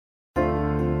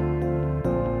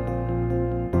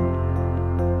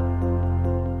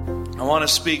I want to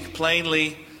speak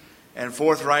plainly and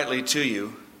forthrightly to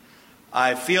you.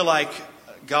 I feel like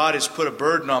God has put a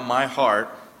burden on my heart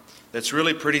that's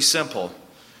really pretty simple.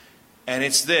 And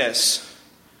it's this.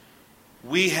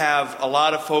 We have a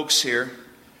lot of folks here,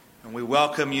 and we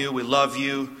welcome you, we love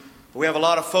you. But we have a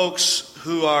lot of folks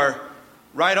who are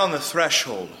right on the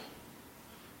threshold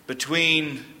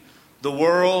between the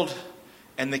world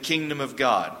and the kingdom of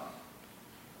God.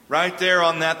 Right there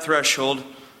on that threshold,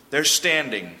 they're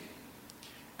standing.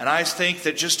 And I think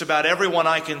that just about everyone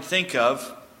I can think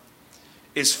of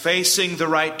is facing the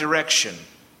right direction.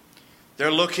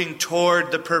 They're looking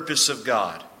toward the purpose of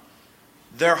God.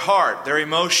 Their heart, their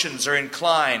emotions are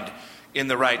inclined in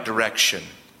the right direction,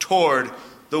 toward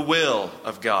the will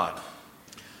of God.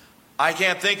 I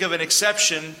can't think of an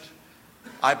exception.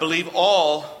 I believe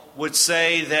all would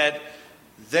say that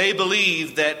they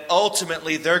believe that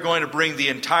ultimately they're going to bring the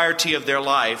entirety of their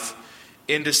life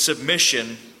into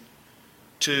submission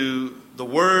to the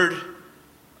Word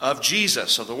of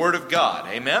Jesus, or the Word of God.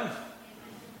 Amen?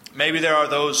 Maybe there are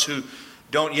those who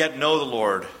don't yet know the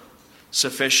Lord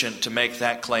sufficient to make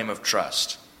that claim of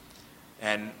trust.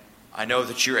 And I know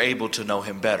that you're able to know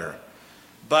Him better.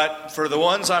 But for the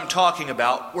ones I'm talking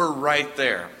about, we're right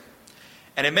there.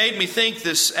 And it made me think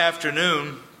this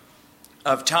afternoon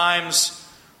of times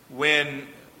when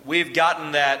we've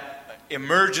gotten that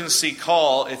emergency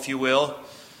call, if you will,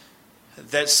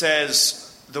 that says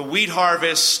the wheat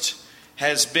harvest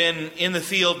has been in the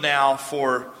field now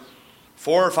for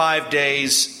 4 or 5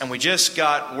 days, and we just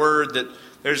got word that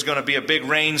there's going to be a big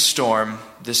rainstorm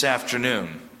this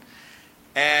afternoon.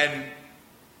 And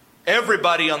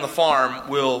everybody on the farm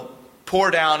will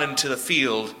pour down into the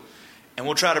field, and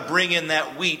we'll try to bring in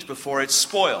that wheat before it's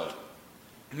spoiled.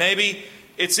 Maybe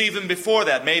it's even before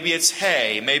that. Maybe it's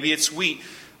hay. Maybe it's wheat.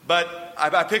 But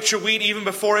I picture wheat even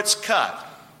before it's cut.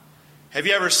 Have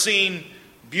you ever seen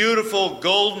beautiful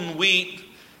golden wheat,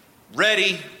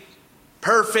 ready,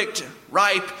 perfect,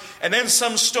 ripe, and then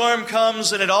some storm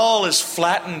comes and it all is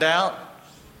flattened out?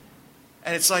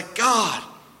 And it's like, God,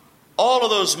 all of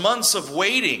those months of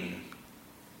waiting,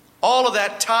 all of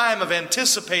that time of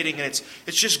anticipating, and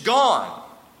it's just gone.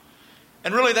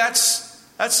 And really that's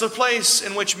the place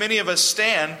in which many of us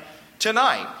stand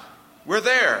tonight. We're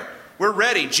there. We're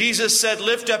ready. Jesus said,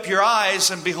 lift up your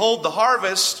eyes and behold the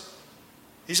harvest.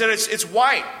 He said it's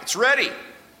white. It's ready.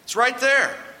 It's right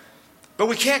there. But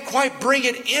we can't quite bring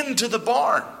it into the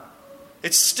barn.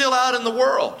 It's still out in the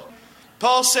world.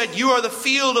 Paul said, you are the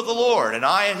field of the Lord, and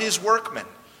I am His workman.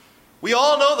 We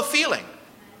all know the feeling.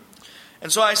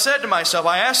 And so I said to myself,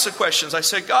 I asked the questions. I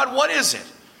said, God, what is it?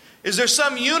 Is there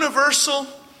some universal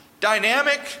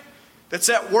dynamic that's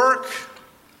at work?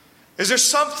 Is there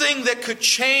something that could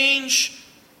change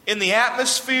in the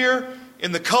atmosphere,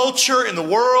 in the culture, in the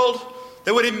world,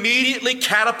 that would immediately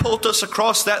catapult us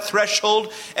across that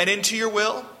threshold and into your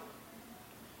will?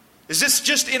 Is this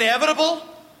just inevitable?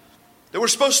 That we're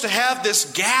supposed to have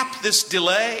this gap, this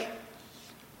delay?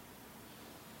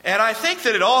 And I think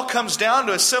that it all comes down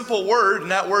to a simple word,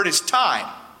 and that word is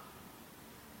time.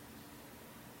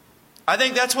 I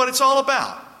think that's what it's all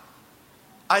about.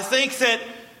 I think that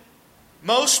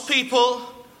most people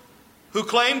who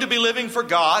claim to be living for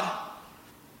God,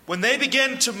 when they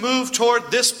begin to move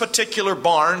toward this particular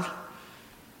barn,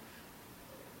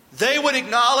 they would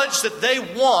acknowledge that they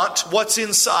want what's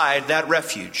inside that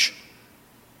refuge.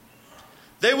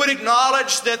 They would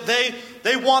acknowledge that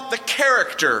they want the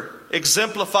character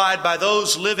exemplified by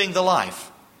those living the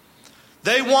life.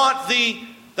 They want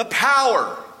the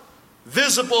power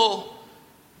visible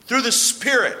through the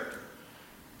Spirit.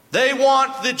 They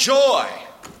want the joy.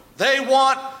 They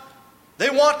want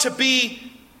to be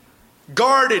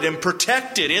guarded and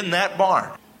protected in that barn.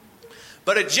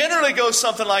 But it generally goes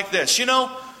something like this. You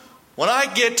know, when I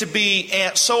get to be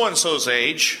Aunt so-and-so's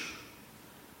age,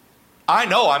 I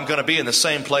know I'm going to be in the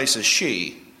same place as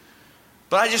she.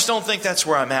 But I just don't think that's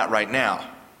where I'm at right now.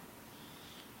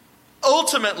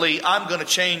 Ultimately, I'm going to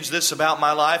change this about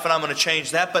my life, and I'm going to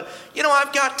change that. But, you know,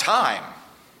 I've got time.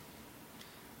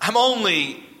 I'm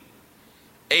only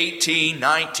 18,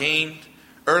 19,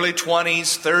 early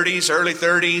 20s, 30s, early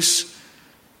 30s.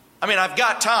 I mean, I've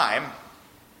got time.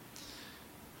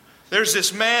 There's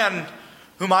this man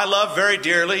whom I love very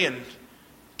dearly and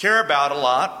care about a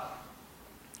lot,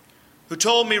 who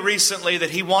told me recently that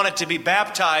he wanted to be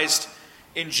baptized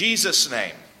in Jesus'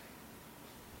 name.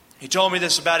 He told me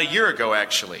this about a year ago,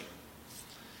 actually.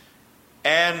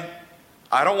 And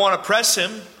I don't want to press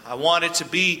him. I want it to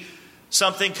be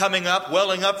something coming up,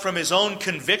 welling up from his own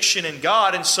conviction in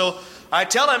God. And so I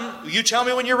tell him, you tell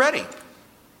me when you're ready.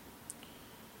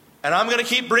 And I'm going to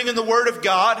keep bringing the Word of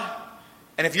God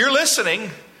And if you're listening,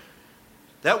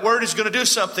 that word is going to do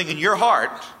something in your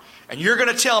heart. And you're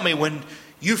going to tell me when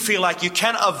you feel like you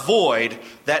can avoid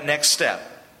that next step.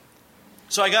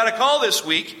 So I got a call this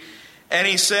week, and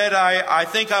he said, I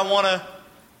think I want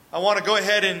to go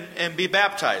ahead and be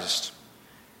baptized.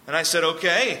 And I said,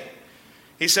 okay.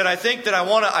 He said, I think that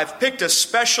I've picked a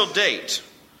special date,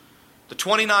 the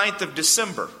 29th of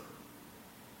December.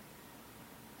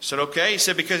 I said, okay. He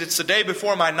said, because it's the day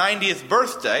before my 90th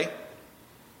birthday,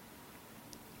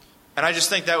 and I just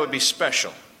think that would be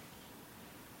special.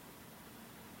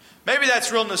 Maybe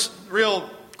that's real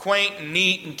quaint and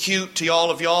neat and cute to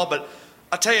all of y'all, but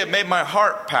I'll tell you, it made my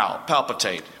heart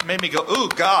palpitate. It made me go, ooh,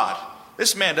 God,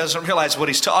 this man doesn't realize what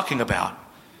he's talking about.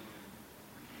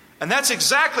 And that's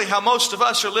exactly how most of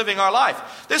us are living our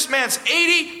life. This man's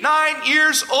 89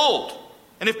 years old.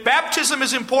 And if baptism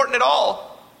is important at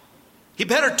all, he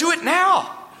better do it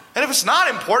now. And if it's not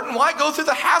important, why go through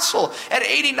the hassle at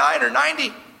 89 or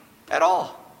 90 at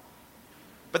all?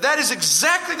 But that is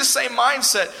exactly the same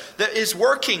mindset that is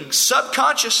working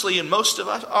subconsciously in most of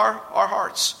our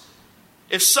hearts.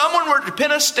 If someone were to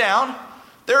pin us down,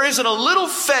 there isn't a little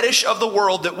fetish of the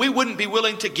world that we wouldn't be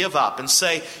willing to give up and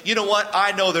say, you know what,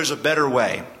 I know there's a better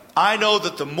way. I know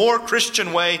that the more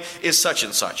Christian way is such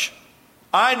and such.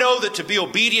 I know that to be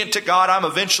obedient to God, I'm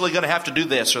eventually going to have to do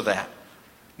this or that.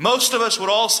 Most of us would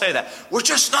all say that. We're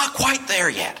just not quite there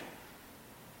yet.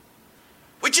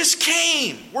 We just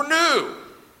came. We're new.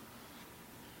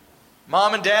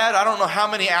 Mom and Dad, I don't know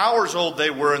how many hours old they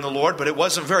were in the Lord, but it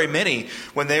wasn't very many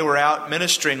when they were out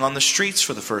ministering on the streets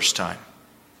for the first time.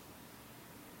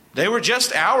 They were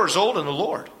just hours old in the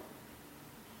Lord.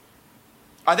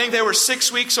 I think they were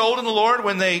 6 weeks old in the Lord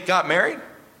when they got married.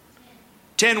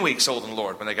 10 weeks old in the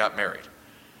Lord when they got married.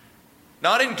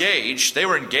 Not engaged. They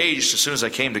were engaged as soon as they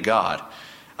came to God.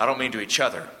 I don't mean to each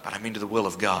other, but I mean to the will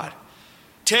of God.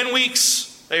 10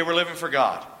 weeks they were living for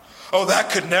God. Oh,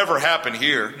 that could never happen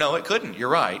here. No, it couldn't. You're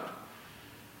right.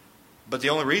 But the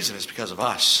only reason is because of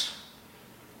us.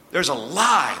 There's a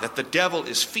lie that the devil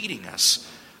is feeding us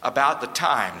about the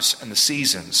times and the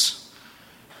seasons.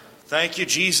 Thank you,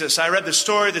 Jesus. I read the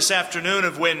story this afternoon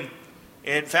of when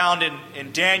it found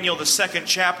in Daniel, the 2nd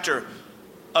chapter,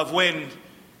 of when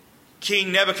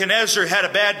King Nebuchadnezzar had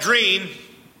a bad dream,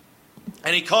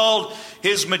 and he called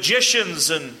his magicians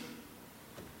and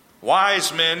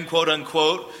wise men, quote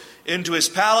unquote, into his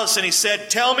palace, and he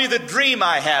said, tell me the dream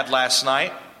I had last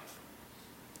night,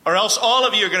 or else all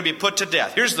of you are going to be put to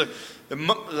death. Here's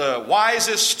the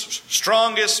wisest,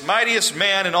 strongest, mightiest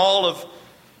man in all of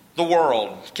the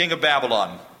world, king of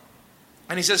Babylon.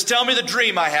 And he says, tell me the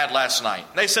dream I had last night.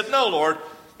 And they said, no, Lord.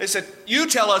 They said, you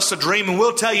tell us the dream and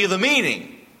we'll tell you the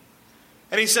meaning.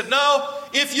 And he said, no,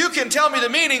 if you can tell me the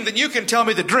meaning, then you can tell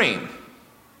me the dream.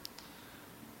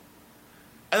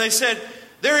 And they said,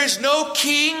 there is no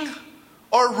king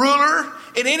or ruler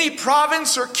in any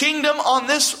province or kingdom on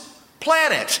this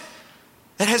planet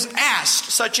that has asked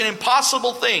such an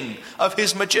impossible thing of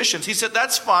his magicians. He said,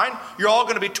 that's fine. You're all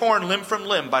going to be torn limb from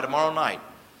limb by tomorrow night,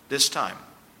 this time.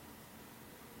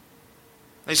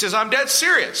 And he says, I'm dead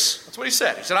serious. That's what he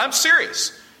said. He said, I'm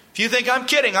serious. If you think I'm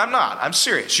kidding, I'm not. I'm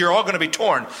serious. You're all going to be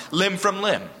torn limb from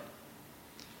limb.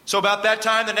 So about that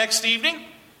time the next evening,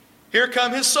 here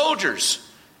come his soldiers.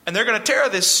 And they're going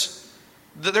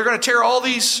to tear all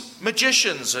these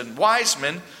magicians and wise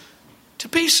men to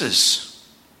pieces.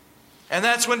 And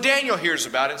that's when Daniel hears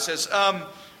about it and says,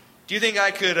 do you think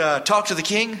I could talk to the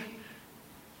king?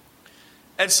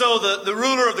 And so the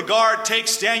ruler of the guard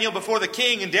takes Daniel before the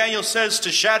king, and Daniel says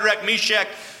to Shadrach, Meshach,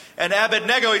 and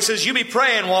Abednego, he says, you be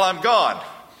praying while I'm gone.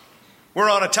 We're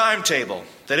on a timetable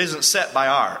that isn't set by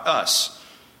us.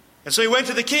 And so he went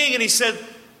to the king and he said,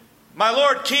 my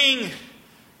lord king,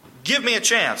 give me a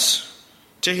chance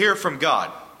to hear from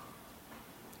God.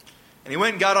 And he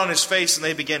went and got on his face and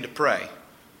they began to pray.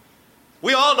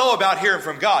 We all know about hearing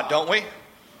from God, don't we?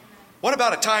 What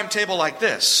about a timetable like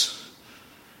this?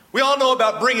 We all know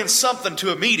about bringing something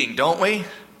to a meeting, don't we?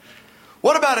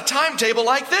 What about a timetable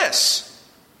like this?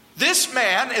 This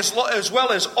man, as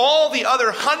well as all the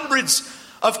other hundreds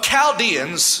of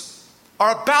Chaldeans,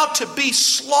 are about to be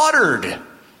slaughtered.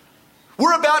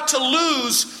 We're about to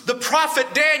lose the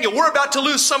prophet Daniel. We're about to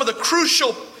lose some of the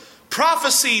crucial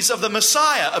prophecies of the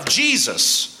Messiah, of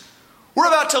Jesus. We're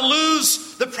about to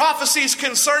lose the prophecies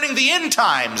concerning the end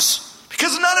times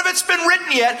because none of it's been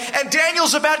written yet, and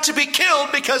Daniel's about to be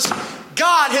killed because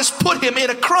God has put him in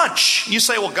a crunch. You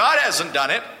say, well, God hasn't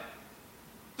done it.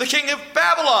 The king of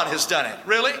Babylon has done it.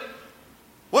 Really?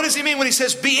 What does he mean when he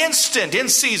says be instant, in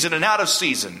season and out of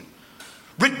season?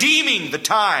 Redeeming the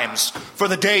times, for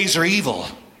the days are evil.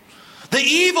 The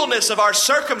evilness of our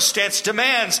circumstance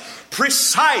demands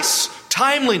precise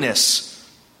timeliness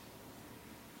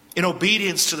in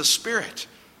obedience to the Spirit.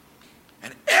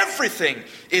 And everything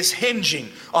is hinging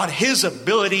on His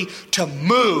ability to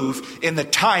move in the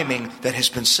timing that has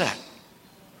been set.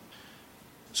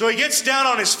 So he gets down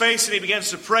on his face and he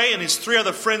begins to pray, and his three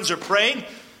other friends are praying.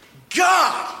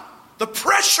 God, the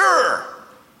pressure!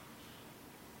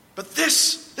 But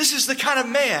this is the kind of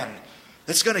man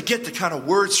that's going to get the kind of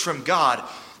words from God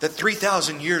that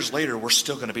 3,000 years later we're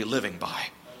still going to be living by.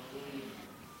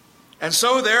 And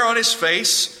so there on his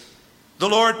face, the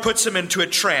Lord puts him into a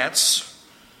trance.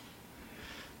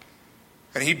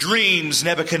 And he dreams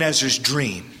Nebuchadnezzar's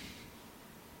dream.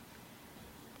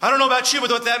 I don't know about you,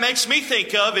 but what that makes me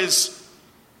think of is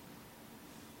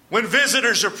when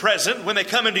visitors are present, when they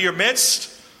come into your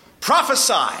midst,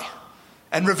 prophesy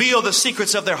and reveal the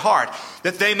secrets of their heart,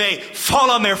 that they may fall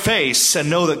on their face and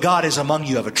know that God is among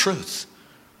you of a truth.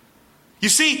 You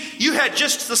see, you had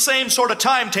just the same sort of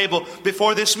timetable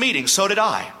before this meeting. So did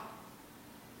I.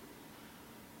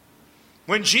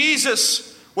 When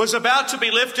Jesus was about to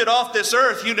be lifted off this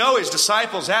earth, you know his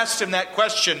disciples asked him that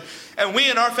question. And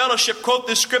we in our fellowship quote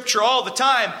this scripture all the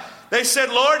time. They said,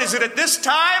 Lord, is it at this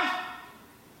time?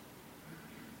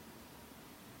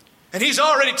 And he's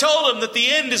already told them that the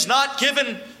end is not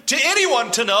given to anyone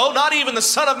to know, not even the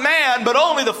Son of Man, but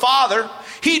only the Father.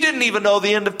 He didn't even know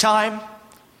the end of time.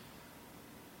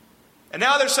 And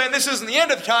now they're saying this isn't the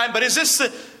end of time, but is this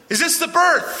the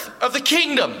birth of the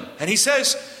kingdom? And he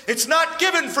says, it's not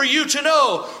given for you to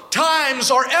know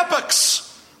times or epochs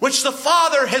which the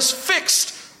Father has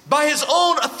fixed by His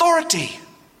own authority.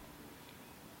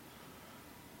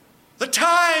 The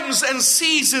times and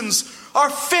seasons are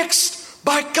fixed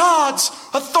by God's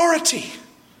authority.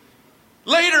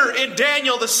 Later in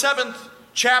Daniel, the 7th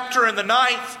chapter and the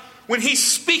 9th, when he's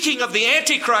speaking of the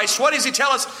Antichrist, what does he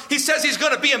tell us? He says he's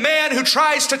going to be a man who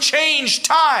tries to change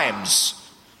times.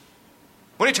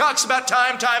 When he talks about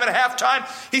time and a half time,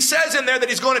 he says in there that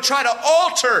he's going to try to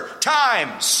alter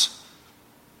times.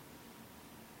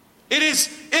 It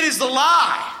is the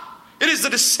lie. It is the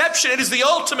deception. It is the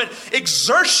ultimate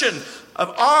exertion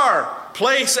of our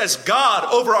place as God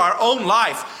over our own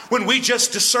life when we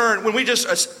just discern, when we just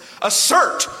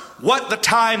assert what the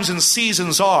times and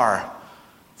seasons are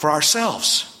for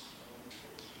ourselves.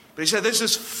 But he said this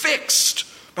is fixed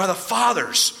by the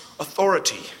Father's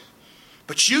authority.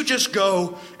 But you just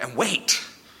go and wait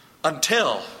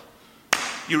until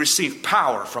you receive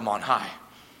power from on high.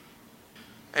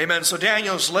 Amen. So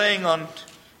Daniel's laying on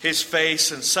his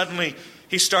face, and suddenly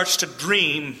he starts to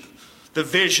dream the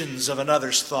visions of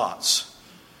another's thoughts.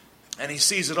 And he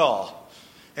sees it all.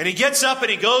 And he gets up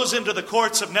and he goes into the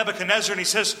courts of Nebuchadnezzar and he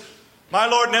says, my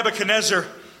Lord Nebuchadnezzar,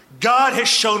 God has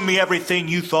shown me everything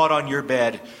you thought on your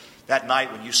bed that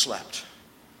night when you slept.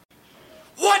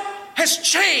 What has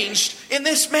changed in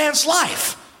this man's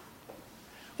life?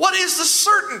 What is the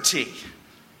certainty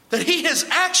that he has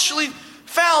actually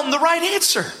found the right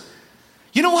answer?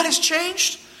 You know what has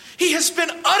changed? He has been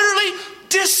utterly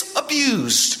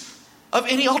disabused of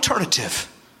any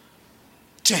alternative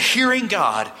to hearing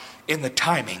God in the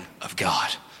timing of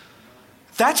God.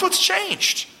 That's what's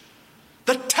changed.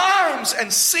 The times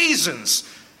and seasons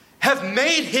have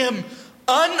made him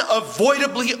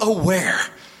unavoidably aware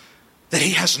that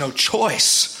he has no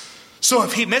choice. So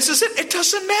if he misses it, it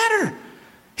doesn't matter.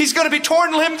 He's going to be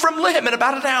torn limb from limb in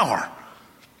about an hour.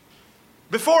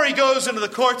 Before he goes into the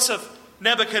courts of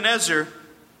Nebuchadnezzar,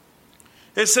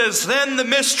 it says, then the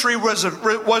mystery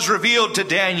was revealed to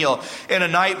Daniel in a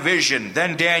night vision.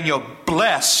 Then Daniel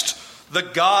blessed the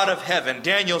God of heaven.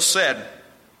 Daniel said,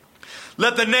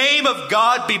 let the name of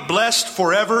God be blessed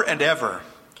forever and ever.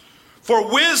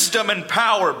 For wisdom and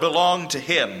power belong to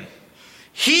Him.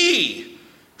 He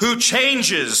who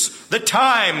changes the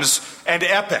times and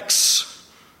epochs.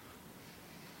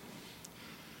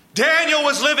 Daniel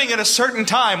was living in a certain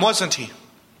time, wasn't he?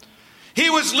 He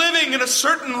was living in a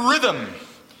certain rhythm.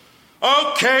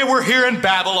 Okay, we're here in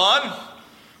Babylon.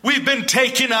 We've been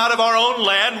taken out of our own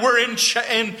land. We're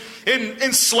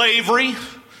in slavery,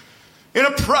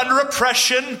 under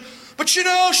oppression. But you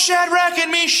know, Shadrach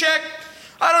and Meshach,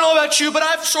 I don't know about you, but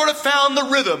I've sort of found the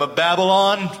rhythm of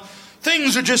Babylon.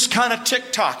 Things are just kind of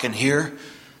tick-tocking here.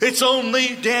 It's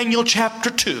only Daniel chapter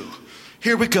 2.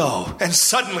 Here we go. And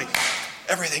suddenly,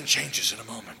 everything changes in a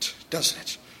moment, doesn't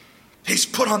it? He's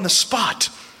put on the spot,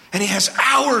 and he has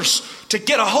hours to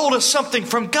get a hold of something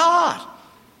from God.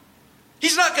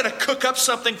 He's not going to cook up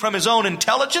something from his own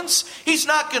intelligence. He's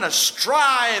not going to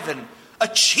strive and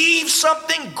achieve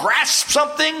something, grasp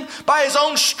something by his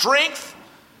own strength.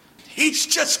 He's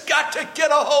just got to get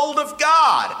a hold of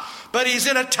God. but he's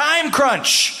in a time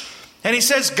crunch. And he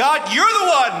says, God, you're the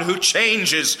one who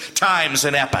changes times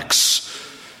and epochs.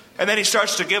 And then he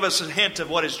starts to give us a hint of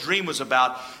what his dream was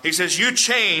about. He says, you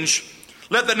change.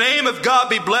 Let the name of God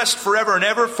be blessed forever and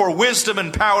ever, for wisdom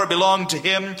and power belong to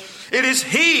him. It is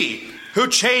he who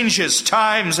changes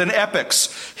times and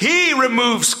epochs. He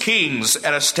removes kings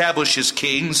and establishes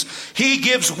kings. He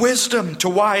gives wisdom to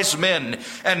wise men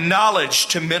and knowledge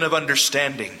to men of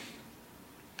understanding.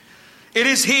 It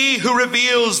is he who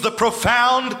reveals the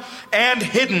profound and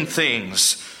hidden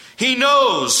things. He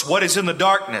knows what is in the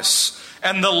darkness,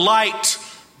 and the light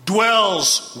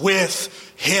dwells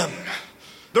with him.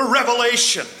 The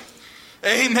revelation,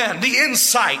 amen, the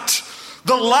insight,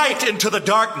 the light into the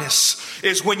darkness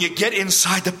is when you get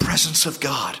inside the presence of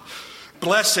God.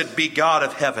 Blessed be God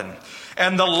of heaven,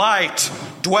 and the light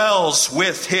dwells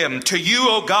with him. To you,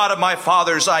 O God of my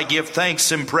fathers, I give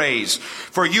thanks and praise,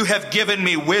 for you have given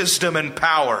me wisdom and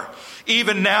power.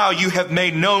 Even now you have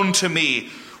made known to me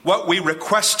what we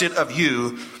requested of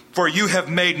you, for you have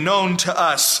made known to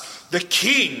us the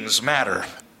king's matter.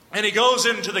 And he goes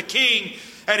into the king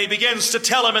and he begins to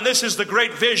tell him, and this is the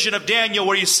great vision of Daniel,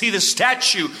 where you see the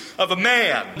statue of a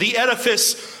man, the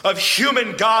edifice of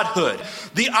human godhood,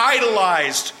 the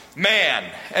idolized man.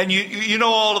 And you know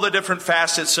all of the different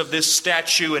facets of this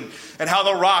statue and how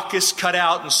the rock is cut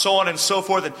out and so on and so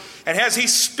forth. And as he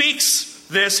speaks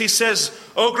this, he says,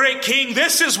 "O great king,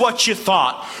 this is what you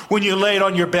thought when you laid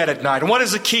on your bed at night." And what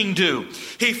does the king do?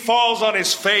 He falls on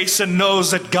his face and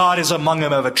knows that God is among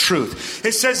him of a truth.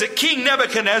 It says that King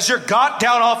Nebuchadnezzar got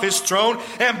down off his throne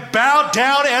and bowed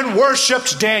down and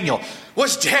worshipped Daniel.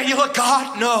 Was Daniel a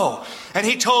god? No. And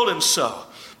he told him so.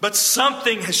 But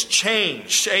something has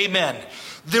changed. Amen.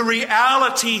 The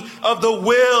reality of the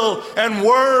will and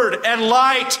word and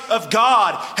light of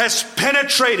God has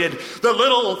penetrated the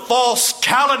little false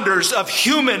calendars of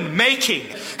human making,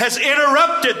 has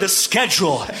interrupted the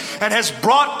schedule, and has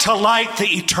brought to light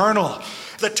the eternal.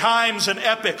 The times and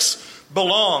epochs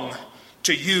belong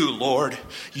to you, Lord.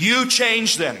 You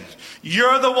change them.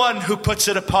 You're the one who puts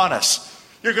it upon us.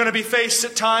 You're going to be faced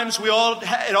at times, it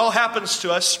all happens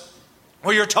to us,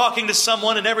 where you're talking to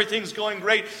someone and everything's going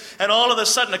great, and all of a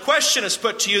sudden a question is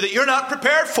put to you that you're not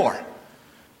prepared for.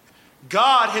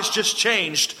 God has just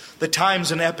changed the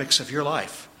times and epochs of your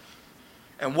life.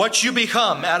 And what you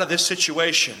become out of this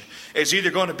situation is either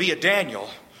going to be a Daniel,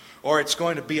 or it's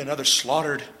going to be another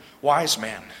slaughtered wise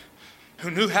man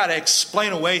who knew how to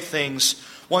explain away things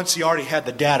once he already had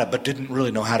the data, but didn't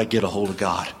really know how to get a hold of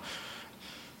God.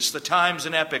 The times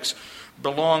and epochs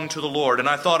belong to the Lord. And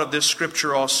I thought of this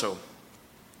scripture also.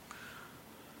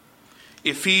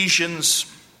 Ephesians,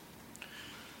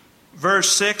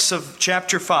 verse 6 of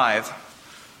chapter 5.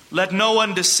 Let no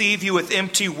one deceive you with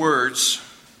empty words.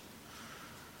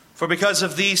 For because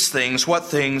of these things, what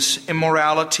things?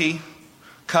 Immorality,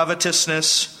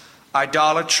 covetousness,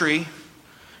 idolatry.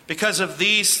 Because of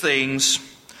these things,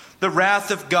 the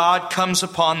wrath of God comes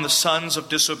upon the sons of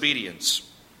disobedience.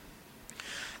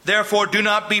 Therefore, do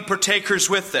not be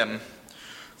partakers with them.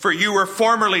 For you were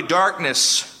formerly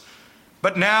darkness,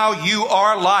 but now you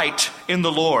are light in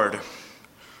the Lord.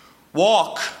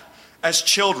 Walk as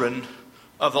children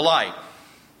of the light.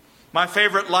 My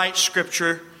favorite light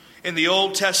scripture in the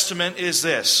Old Testament is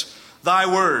this: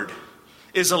 Thy word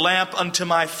is a lamp unto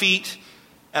my feet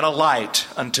and a light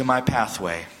unto my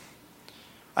pathway.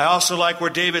 I also like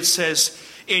where David says,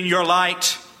 in your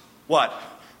light, what?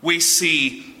 We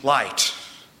see light.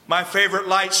 My favorite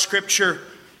light scripture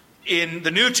in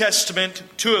the New Testament,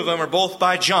 two of them are both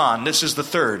by John. This is the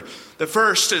third. The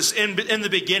first is, in the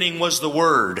beginning was the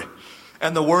Word,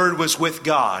 and the Word was with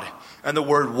God, and the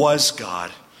Word was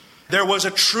God. There was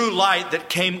a true light that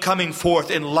coming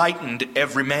forth, enlightened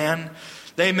every man.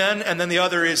 Amen. And then the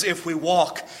other is, if we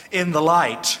walk in the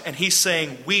light. And he's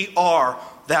saying, we are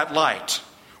that light.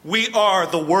 We are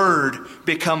the Word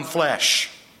become flesh.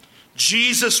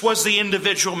 Jesus was the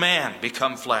individual man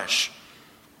become flesh.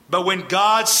 But when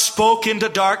God spoke into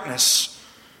darkness,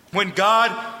 when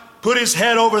God put his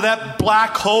head over that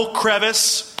black hole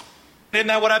crevice, isn't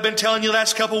that what I've been telling you the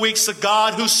last couple of weeks? The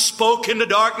God who spoke into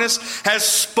darkness has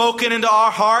spoken into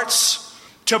our hearts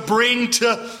to bring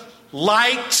to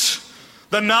light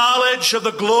the knowledge of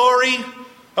the glory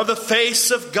of the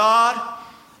face of God.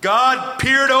 God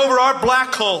peered over our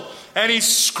black hole and he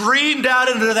screamed out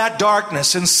into that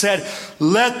darkness and said,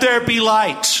 "Let there be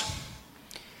light."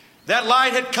 That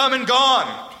light had come and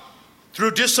gone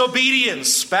through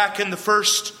disobedience back in the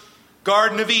first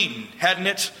Garden of Eden, hadn't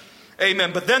it?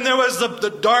 Amen. But then there was the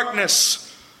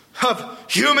darkness of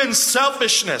human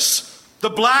selfishness, the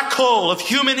black hole of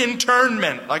human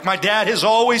internment, like my dad has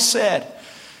always said.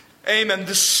 Amen.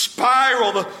 The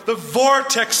spiral, the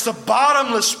vortex, the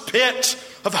bottomless pit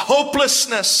of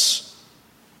hopelessness.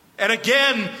 And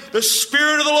again, the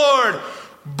Spirit of the Lord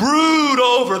brooded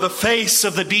over the face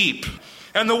of the deep.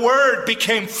 And the Word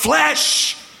became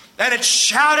flesh. And it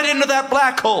shouted into that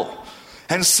black hole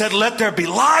and said, let there be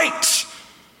light.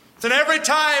 And every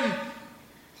time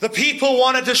the people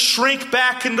wanted to shrink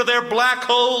back into their black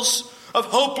holes of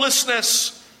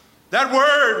hopelessness, that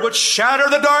Word would shatter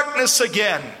the darkness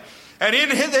again. And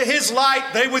in his light,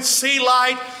 they would see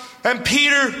light. And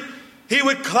Peter, he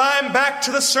would climb back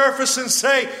to the surface and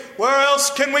say, where else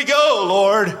can we go,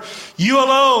 Lord? You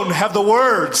alone have the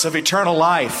words of eternal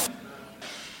life.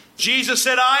 Jesus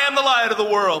said, I am the light of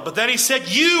the world. But then he said,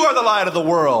 you are the light of the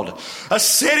world. A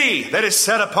city that is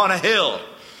set upon a hill.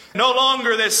 No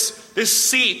longer this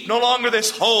seat, no longer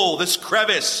this hole, this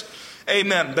crevice.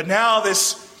 Amen. But now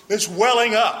this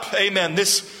welling up. Amen.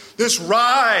 This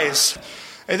rise.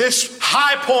 This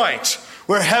high point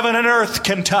where heaven and earth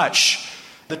can touch.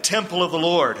 The temple of the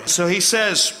Lord. So he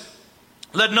says,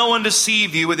 let no one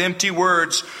deceive you with empty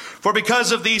words. For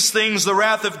because of these things, the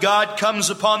wrath of God comes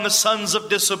upon the sons of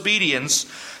disobedience.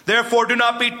 Therefore, do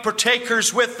not be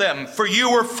partakers with them. For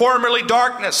you were formerly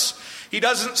darkness. He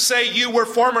doesn't say you were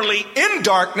formerly in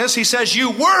darkness. He says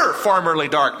you were formerly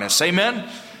darkness. Amen?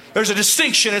 There's a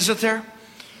distinction, isn't there?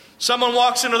 Someone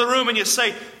walks into the room and you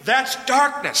say, that's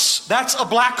darkness. That's a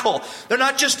black hole. They're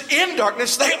not just in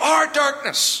darkness, they are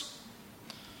darkness.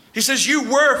 He says, you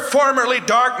were formerly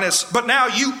darkness, but now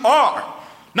you are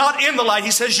not in the light.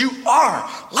 He says, you are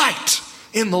light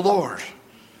in the Lord.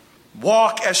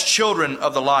 Walk as children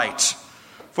of the light.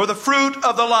 For the fruit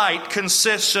of the light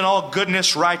consists in all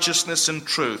goodness, righteousness, and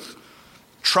truth.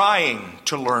 Trying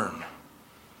to learn.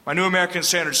 My New American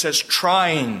Standard says,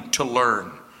 trying to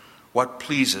learn what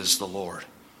pleases the Lord.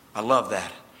 I love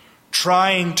that.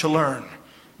 Trying to learn.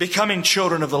 Becoming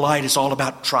children of the light is all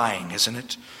about trying, isn't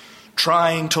it?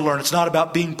 Trying to learn. It's not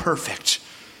about being perfect.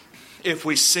 If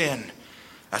we sin,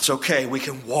 that's okay. We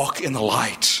can walk in the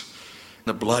light.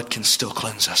 The blood can still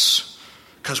cleanse us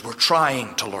because we're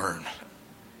trying to learn.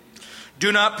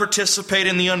 Do not participate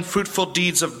in the unfruitful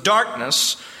deeds of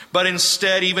darkness, but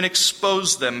instead even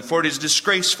expose them. For it is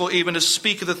disgraceful even to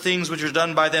speak of the things which are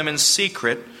done by them in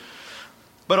secret.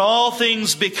 But all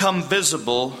things become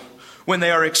visible when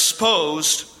they are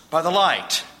exposed by the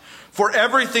light. For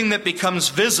everything that becomes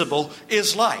visible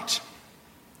is light.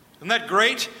 Isn't that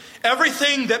great?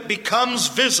 Everything that becomes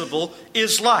visible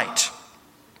is light.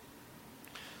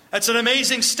 That's an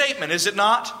amazing statement, is it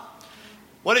not?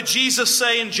 What did Jesus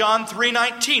say in John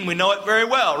 3:19? We know it very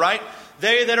well, right?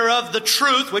 They that are of the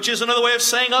truth, which is another way of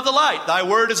saying of the light. Thy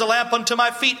word is a lamp unto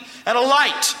my feet and a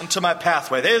light unto my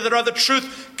pathway. They that are of the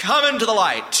truth come into the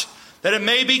light, that it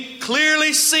may be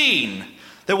clearly seen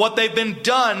that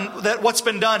what's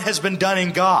been done has been done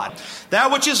in God.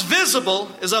 That which is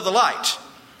visible is of the light.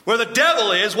 Where the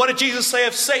devil is, what did Jesus say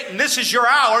of Satan? This is your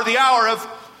hour, the hour of...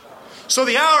 So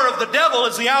the hour of the devil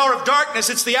is the hour of darkness.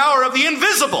 It's the hour of the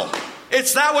invisible.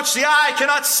 It's that which the eye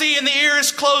cannot see and the ear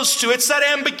is closed to. It's that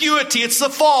ambiguity. It's the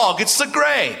fog. It's the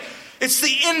gray. It's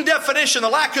the indefinition, the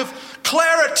lack of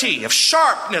clarity, of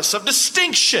sharpness, of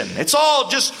distinction. It's all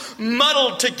just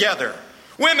muddled together.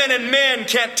 Women and men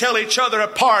can't tell each other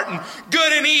apart, and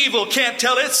good and evil can't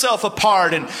tell itself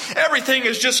apart, and everything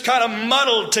is just kind of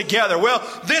muddled together. Well,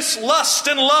 this lust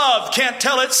and love can't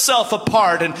tell itself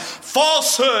apart, and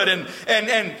falsehood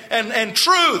and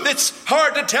truth, it's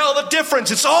hard to tell the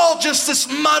difference. It's all just this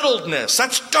muddledness.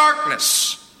 That's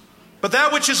darkness. But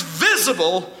that which is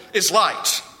visible is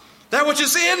light. That which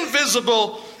is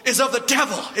invisible is of the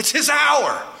devil. It's his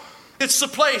hour. It's the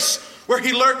place where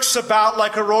he lurks about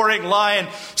like a roaring lion,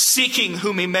 seeking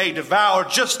whom he may devour,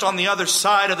 just on the other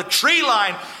side of the tree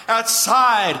line,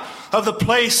 outside of the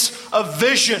place of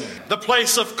vision, the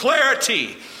place of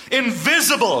clarity,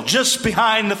 invisible just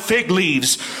behind the fig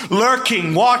leaves,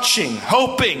 lurking, watching,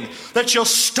 hoping that you'll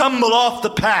stumble off the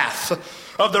path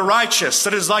of the righteous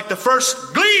that is like the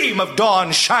first gleam of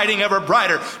dawn shining ever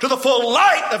brighter to the full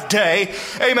light of day.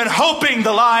 Amen. Hoping,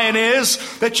 the lion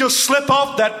is, that you'll slip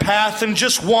off that path and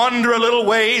just wander a little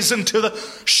ways into the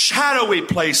shadowy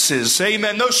places.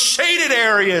 Amen. Those shaded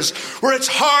areas where it's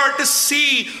hard to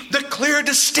see the clear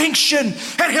distinction.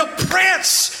 And he'll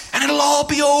prance and it'll all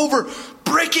be over,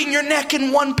 breaking your neck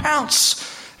in one pounce.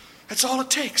 That's all it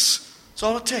takes. That's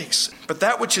all it takes. But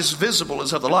that which is visible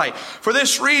is of the light. For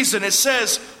this reason it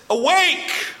says,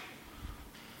 awake.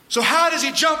 So how does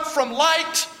he jump from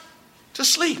light to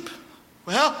sleep?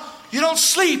 Well, you don't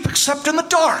sleep except in the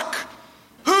dark.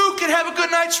 Who can have a good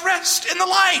night's rest in the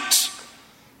light?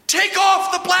 Take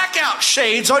off the blackout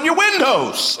shades on your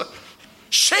windows.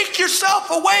 Shake yourself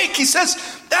awake. He says,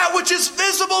 that which is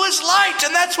visible is light,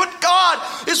 and that's what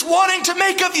God is wanting to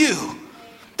make of you.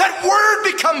 That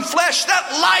word become flesh, that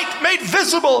light made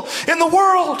visible in the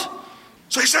world.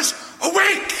 So he says,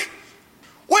 awake,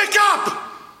 wake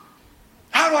up.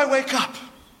 How do I wake up?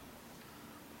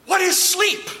 What is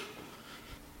sleep?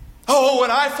 Oh, when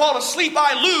I fall asleep,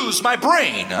 I lose my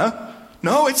brain. Huh?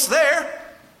 No, it's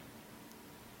there.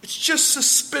 It's just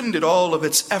suspended all of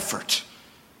its effort.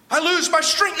 I lose my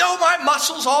strength. No, my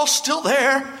muscles all still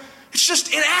there. It's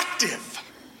just inactive.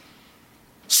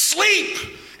 Sleep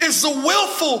is the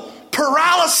willful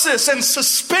paralysis and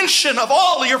suspension of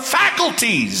all your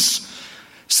faculties.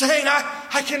 Saying,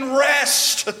 I can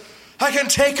rest. I can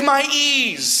take my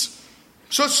ease.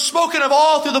 So it's spoken of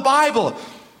all through the Bible,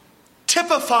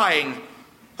 typifying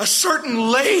a certain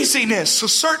laziness, a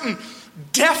certain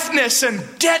deafness and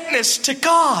deadness to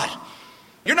God.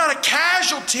 You're not a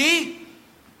casualty.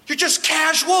 You're just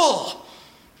casual.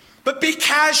 But be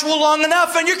casual long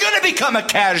enough and you're going to become a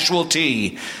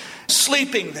casualty.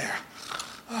 Sleeping there.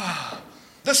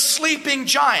 The sleeping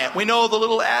giant. We know the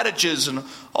little adages and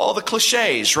all the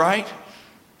cliches, right?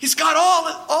 He's got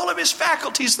all of his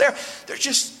faculties there. They're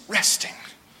just resting.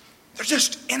 They're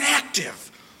just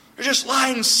inactive. They're just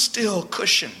lying still,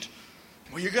 cushioned.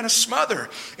 Well, you're going to smother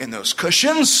in those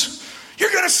cushions.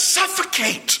 You're going to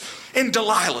suffocate in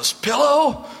Delilah's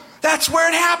pillow. That's where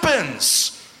it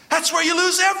happens. That's where you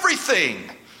lose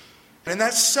everything. And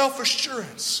that's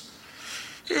self-assurance.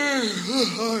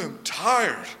 I am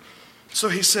tired. So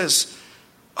he says,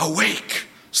 awake,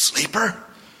 sleeper.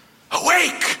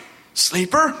 Awake,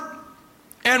 sleeper.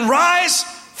 And rise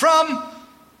from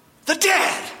the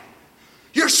dead.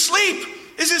 Your sleep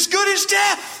is as good as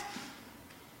death.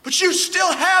 But you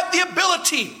still have the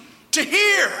ability to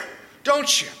hear,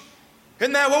 don't you?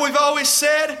 Isn't that what we've always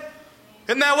said?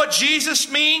 Isn't that what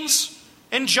Jesus means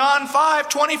in John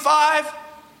 5:25?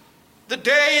 The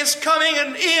day is coming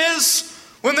and is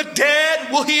when the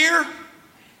dead will hear.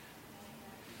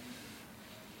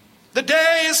 The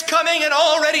day is coming and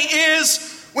already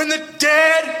is when the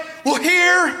dead will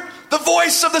hear the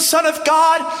voice of the Son of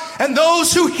God, and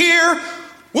those who hear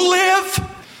will live.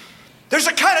 There's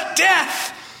a kind of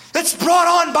death that's brought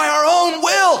on by our own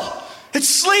will. It's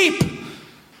sleep.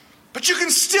 But you can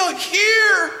still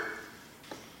hear.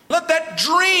 Let that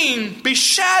dream be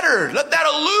shattered. Let that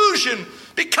illusion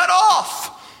be cut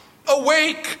off.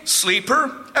 Awake,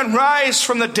 sleeper, and rise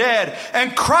from the dead,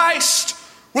 and Christ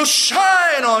will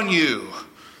shine on you.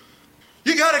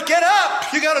 You got to get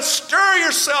up. You got to stir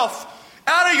yourself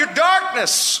out of your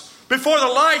darkness before the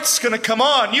light's going to come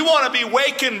on. You want to be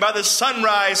wakened by the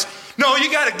sunrise. No,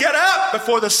 you got to get up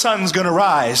before the sun's going to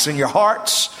rise in your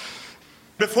hearts.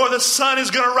 Before the sun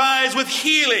is going to rise with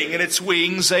healing in its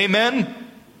wings. Amen.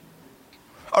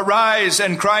 Arise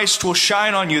and Christ will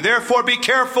shine on you. Therefore be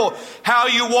careful how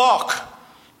you walk.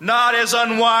 Not as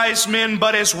unwise men,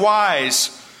 but as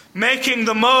wise. Making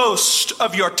the most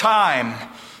of your time.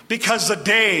 Because the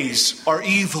days are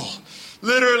evil.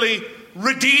 Literally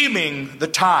redeeming the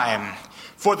time.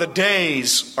 For the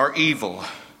days are evil.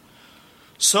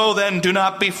 So then do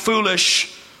not be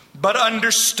foolish, but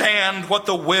understand what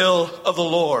the will of the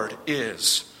Lord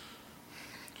is.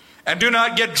 And do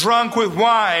not get drunk with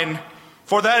wine,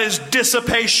 for that is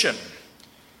dissipation.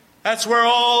 That's where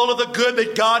all of the good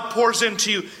that God pours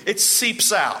into you, it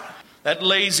seeps out. That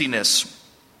laziness.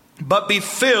 But be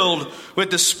filled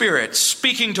with the Spirit,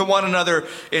 speaking to one another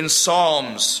in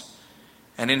psalms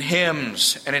and in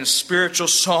hymns and in spiritual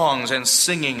songs and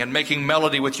singing and making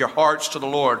melody with your hearts to the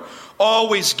Lord.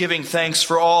 Always giving thanks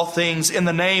for all things in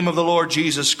the name of the Lord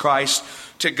Jesus Christ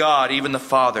to God, even the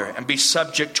Father. And be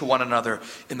subject to one another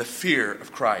in the fear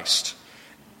of Christ.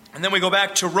 And then we go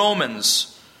back to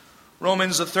Romans.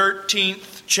 Romans the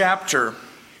 13th chapter.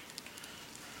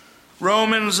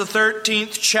 Romans the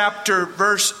 13th chapter,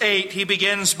 verse 8. He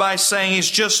begins by saying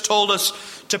he's just told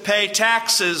us to pay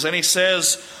taxes. And he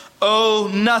says,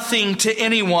 owe nothing to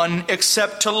anyone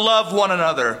except to love one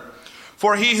another.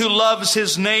 For he who loves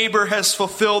his neighbor has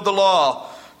fulfilled the law.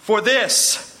 For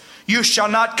this, you shall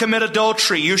not commit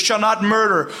adultery, you shall not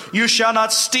murder, you shall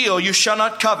not steal, you shall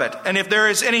not covet. And if there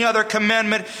is any other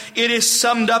commandment, it is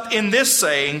summed up in this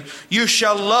saying, you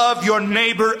shall love your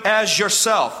neighbor as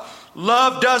yourself.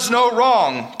 Love does no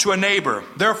wrong to a neighbor.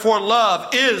 Therefore,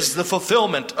 love is the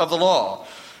fulfillment of the law.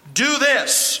 Do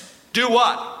this. Do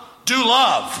what? Do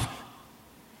love.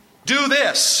 Do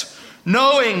this,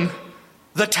 knowing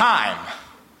the time.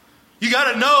 You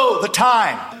got to know the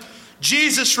time.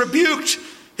 Jesus rebuked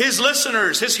his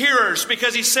listeners, his hearers,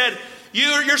 because he said,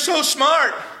 you're so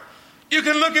smart. You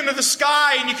can look into the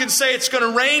sky and you can say it's going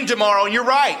to rain tomorrow, and you're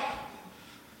right.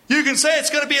 You can say it's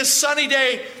going to be a sunny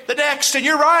day the next, and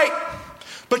you're right.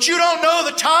 But you don't know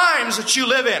the times that you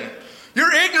live in.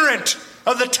 You're ignorant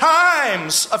of the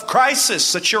times of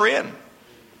crisis that you're in.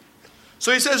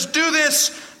 So he says, do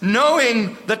this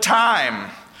knowing the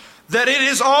time, that it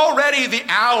is already the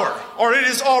hour, or it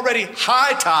is already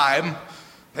high time.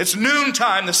 It's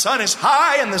noontime. The sun is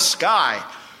high in the sky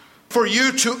for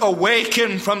you to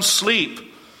awaken from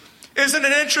sleep. Isn't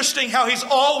it interesting how he's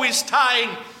always tying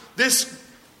this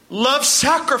love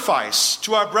sacrifice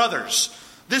to our brothers,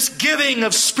 this giving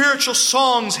of spiritual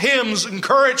songs, hymns,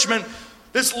 encouragement,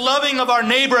 this loving of our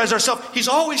neighbor as ourselves. He's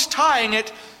always tying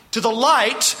it to the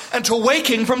light and to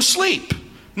waking from sleep.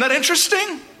 Isn't that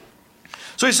interesting?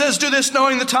 So he says, do this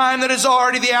knowing the time that is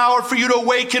already the hour for you to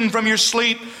awaken from your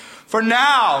sleep. For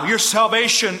now your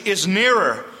salvation is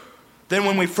nearer than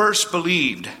when we first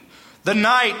believed. The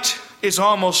night is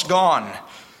almost gone,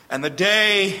 and the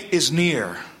day is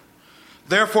near.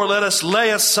 Therefore let us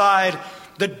lay aside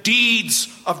the deeds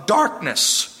of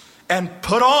darkness and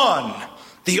put on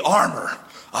the armor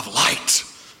of light.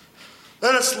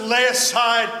 Let us lay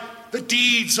aside the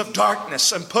deeds of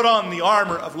darkness and put on the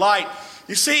armor of light.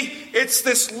 You see, it's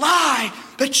this lie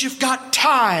that you've got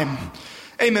time,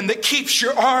 amen, that keeps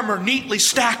your armor neatly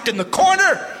stacked in the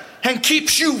corner and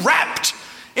keeps you wrapped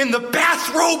in the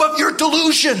bathrobe of your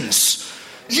delusions.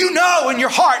 You know in your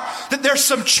heart that there's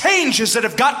some changes that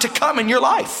have got to come in your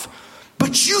life.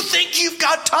 But you think you've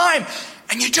got time,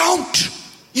 and you don't.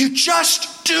 You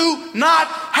just do not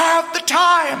have the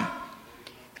time.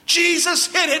 Jesus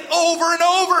hit it over and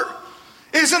over.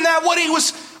 Isn't that what he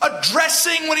was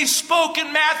addressing when he spoke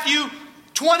in Matthew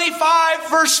 25,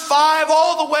 verse 5,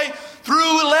 all the way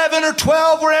through 11 or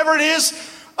 12, wherever it is,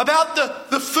 about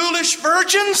the foolish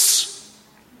virgins?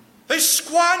 They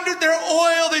squandered their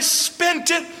oil, they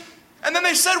spent it, and then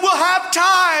they said, we'll have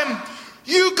time.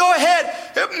 You go ahead.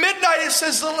 At midnight it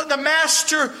says the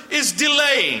master is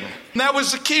delaying. And that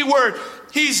was the key word.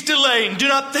 He's delaying. Do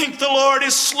not think the Lord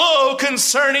is slow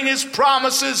concerning his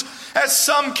promises, as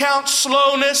some count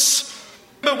slowness.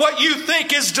 But what you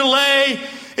think is delay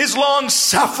is long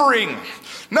suffering,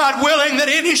 not willing that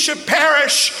any should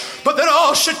perish, but that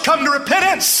all should come to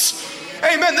repentance.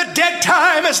 Amen. The dead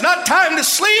time is not time to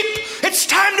sleep. It's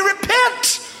time to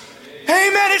repent.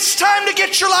 Amen. It's time to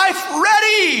get your life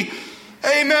ready.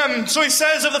 Amen. So he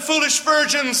says of the foolish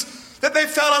virgins that they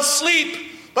fell asleep,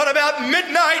 but about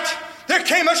midnight there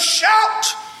came a shout,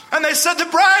 and they said, the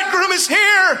bridegroom is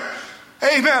here.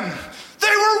 Amen. They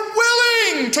were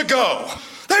willing to go.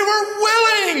 They were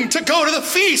willing to go to the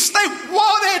feast. They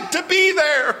wanted to be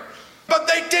there. But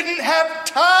they didn't have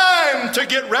time to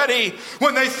get ready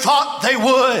when they thought they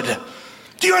would.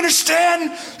 Do you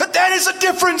understand that that is a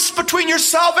difference between your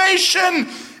salvation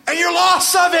and your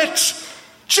loss of it?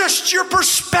 Just your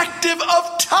perspective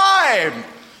of time.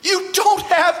 You don't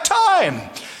have time.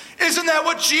 Isn't that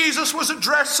what Jesus was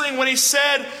addressing when he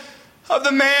said of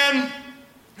the man?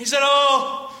 He said,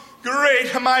 oh,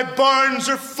 great, my barns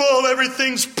are full,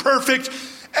 everything's perfect.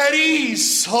 At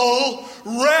ease, soul,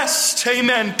 rest,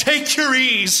 amen. Take your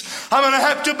ease. I'm going to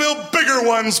have to build bigger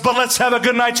ones, but let's have a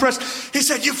good night's rest. He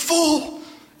said, you fool,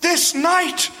 this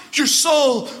night your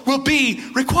soul will be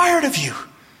required of you.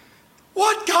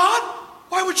 What, God?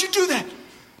 Why would you do that?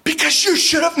 Because you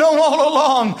should have known all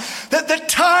along that the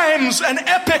times and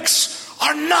epochs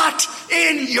are not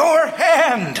in your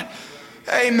hand.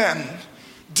 Amen.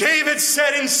 David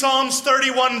said in Psalms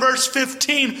 31 verse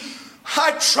 15,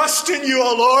 I trust in you,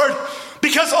 O Lord,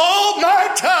 because all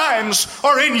my times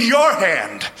are in your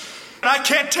hand. And I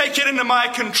can't take it into my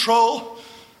control.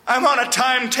 I'm on a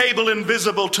timetable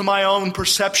invisible to my own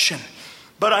perception,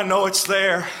 but I know it's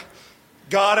there.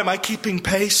 God, am I keeping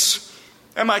pace?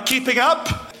 Am I keeping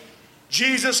up?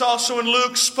 Jesus also in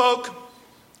Luke spoke.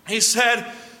 He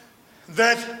said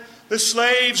that the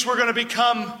slaves were going to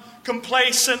become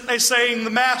complacent. They saying the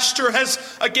master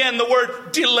has, again, the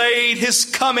word delayed his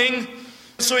coming.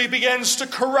 So he begins to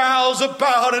carouse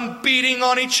about and beating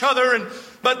on each other.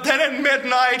 But then at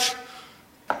midnight,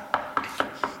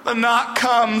 the knock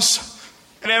comes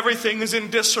and everything is in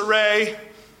disarray.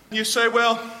 You say,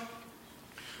 well,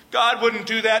 God wouldn't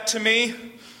do that to me.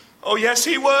 Oh, yes,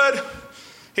 he would.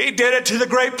 He did it to the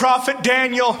great prophet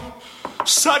Daniel.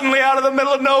 Suddenly out of the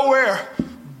middle of nowhere,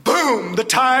 boom, the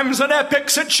times and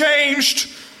epochs had changed.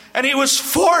 And he was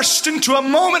forced into a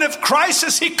moment of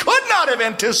crisis he could not have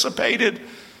anticipated.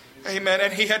 Amen.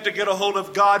 And he had to get a hold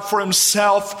of God for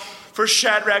himself, for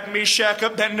Shadrach, Meshach,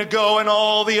 Abednego, and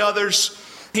all the others.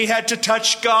 He had to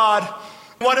touch God.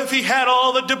 What if he had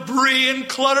all the debris and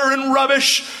clutter and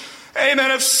rubbish,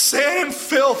 amen, of sin and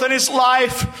filth in his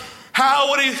life?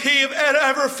 How would he have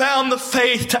ever found the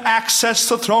faith to access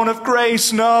the throne of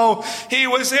grace? No, he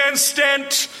was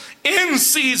instant, in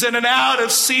season and out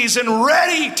of season,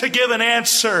 ready to give an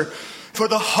answer for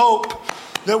the hope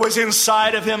that was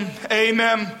inside of him.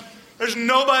 Amen. There's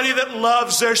nobody that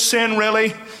loves their sin,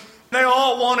 really. They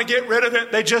all want to get rid of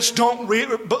it. They just they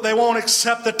won't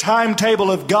accept the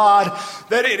timetable of God,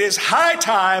 that it is high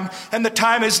time and the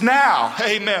time is now.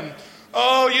 Amen.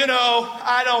 Oh,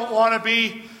 I don't want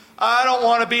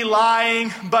to be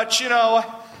lying, but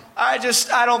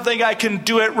I don't think I can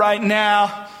do it right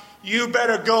now. You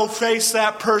better go face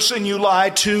that person you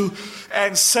lied to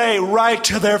and say right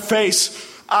to their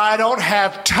face, I don't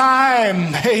have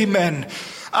time. Amen.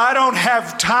 I don't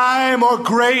have time or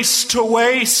grace to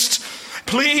waste.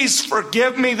 Please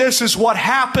forgive me. This is what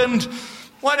happened.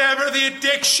 Whatever the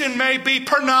addiction may be,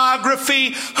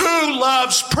 pornography. Who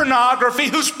loves pornography?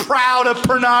 Who's proud of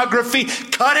pornography?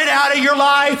 Cut it out of your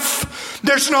life.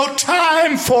 There's no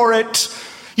time for it.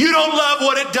 You don't love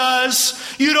what it does.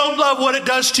 You don't love what it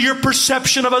does to your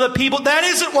perception of other people. That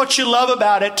isn't what you love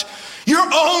about it.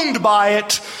 You're owned by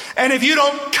it. And if you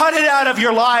don't cut it out of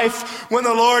your life, when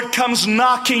the Lord comes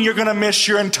knocking, you're going to miss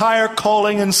your entire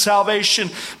calling and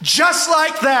salvation. Just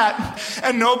like that.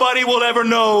 And nobody will ever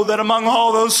know that among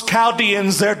all those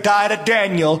Chaldeans there died a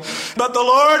Daniel. But the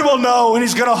Lord will know, and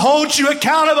he's going to hold you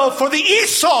accountable for the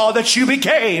Esau that you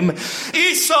became.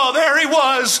 Esau, there he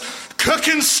was,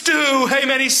 cooking stew.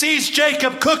 Amen. He sees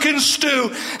Jacob cooking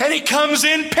stew, and he comes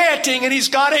in panting, and he's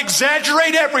got to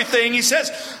exaggerate everything. He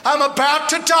says, I'm about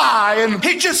to die. And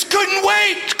he just couldn't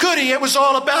wait, could he? It was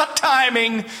all about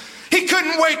timing. He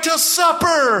couldn't wait till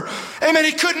supper. Amen.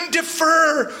 He couldn't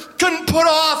defer, couldn't put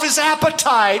off his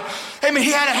appetite. Amen.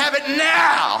 He had to have it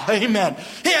now. Amen.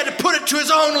 He had to put it to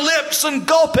his own lips and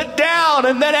gulp it down.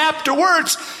 And then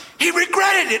afterwards, he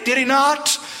regretted it, did he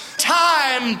not?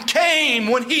 Time came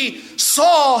when he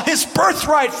saw his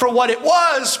birthright for what it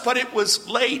was, but it was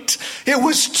late. It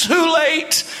was too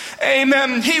late.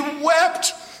 Amen. He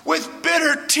wept with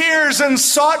bitter tears and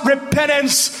sought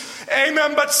repentance.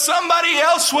 Amen. But somebody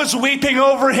else was weeping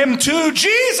over him too.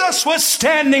 Jesus was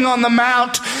standing on the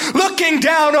mount, looking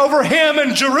down over him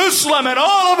and Jerusalem and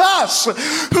all of us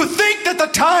who think that the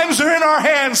times are in our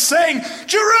hands, saying,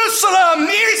 Jerusalem,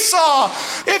 Esau,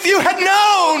 if you had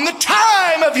known the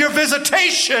time of your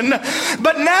visitation,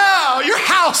 but now your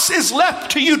house is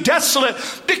left to you desolate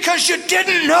because you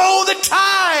didn't know the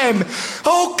time.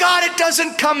 Oh God, it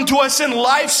doesn't come to us in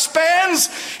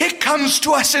lifespans. It comes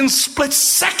to us in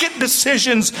split-second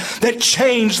decisions that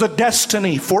change the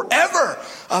destiny forever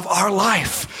of our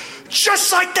life.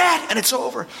 Just like that, and it's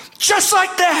over. Just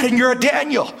like that, and you're a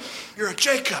Daniel. You're a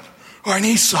Jacob or an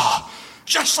Esau.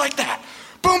 Just like that.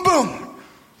 Boom, boom.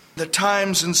 The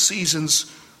times and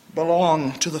seasons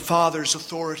belong to the Father's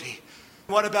authority.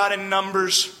 What about in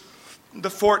Numbers, the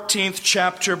 14th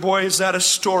chapter? Boy, is that a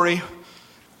story.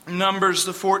 Numbers,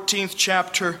 the 14th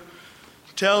chapter,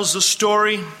 tells the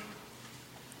story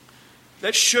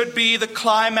that should be the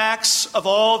climax of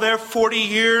all their 40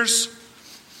 years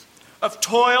of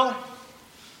toil,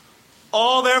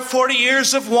 all their 40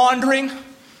 years of wandering.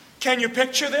 Can you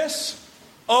picture this?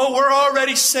 Oh, we're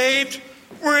already saved.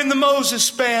 We're in the Moses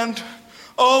band.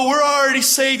 Oh, we're already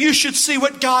saved. You should see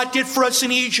what God did for us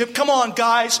in Egypt. Come on,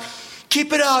 guys.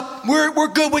 Keep it up.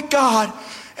 We're good with God.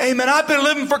 Amen. I've been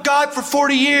living for God for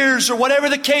 40 years, or whatever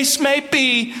the case may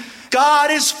be.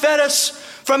 God has fed us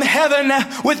from heaven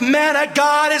with manna.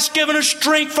 God has given us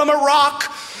drink from a rock.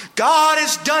 God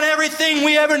has done everything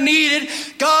we ever needed.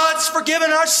 God's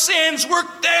forgiven our sins. We're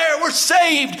there. We're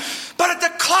saved. But at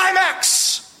the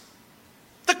climax,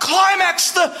 the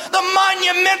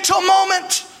monumental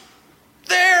moment,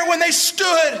 there when they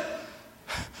stood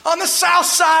on the south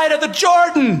side of the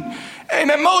Jordan,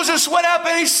 amen, Moses went up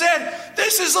and he said,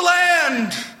 this is the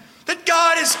land that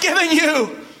God has given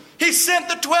you. He sent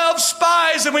the 12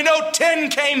 spies, and we know 10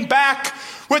 came back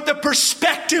with the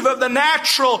perspective of the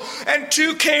natural, and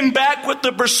 2 came back with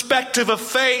the perspective of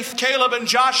faith, Caleb and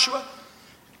Joshua.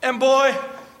 And boy,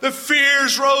 the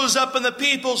fears rose up in the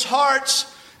people's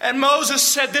hearts, and Moses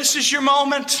said, this is your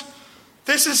moment.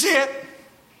 This is it.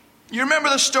 You remember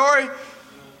the story?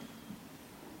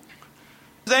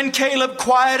 Then Caleb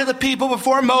quieted the people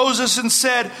before Moses and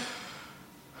said,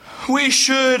 we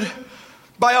should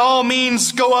by all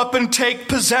means go up and take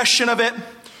possession of it,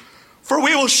 for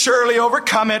we will surely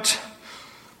overcome it.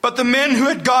 But the men who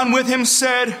had gone with him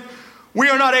said, we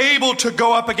are not able to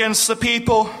go up against the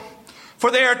people,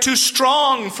 for they are too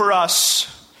strong for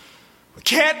us. We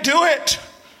can't do it.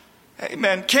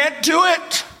 Amen. Can't do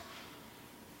it.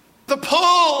 The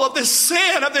pull of this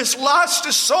sin, of this lust,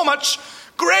 is so much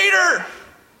greater.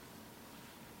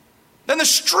 the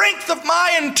strength of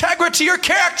my integrity or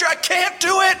character, I can't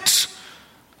do it.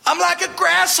 I'm like a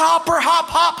grasshopper, hop,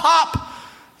 hop, hop.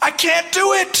 I can't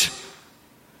do it.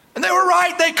 And they were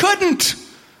right, they couldn't.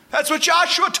 That's what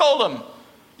Joshua told them.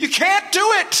 You can't do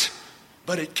it,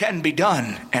 but it can be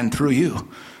done, and through you.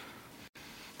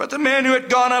 But the men who had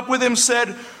gone up with him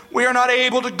said, we are not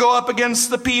able to go up against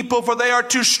the people, for they are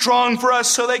too strong for us.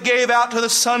 So they gave out to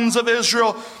the sons of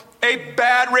Israel a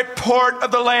bad report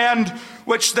of the land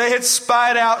which they had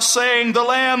spied out, saying, the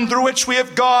land through which we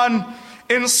have gone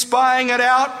in spying it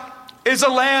out is a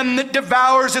land that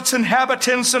devours its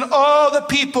inhabitants, and all the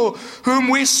people whom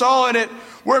we saw in it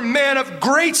were men of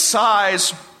great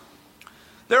size.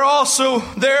 There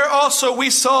also we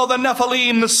saw the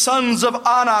Nephilim, the sons of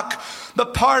Anak, the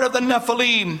part of the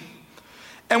Nephilim.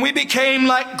 And we became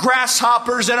like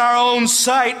grasshoppers in our own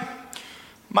sight.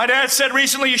 My dad said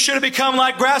recently, you should have become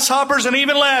like grasshoppers, and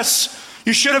even less.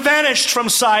 You should have vanished from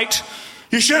sight.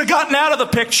 You should have gotten out of the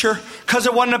picture, because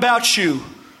it wasn't about you.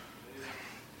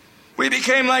 We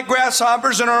became like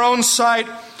grasshoppers in our own sight,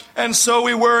 and so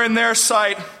we were in their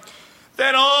sight.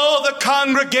 Then all the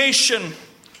congregation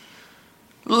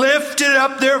lifted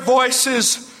up their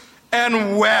voices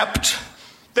and wept.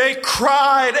 They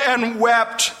cried and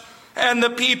wept, and the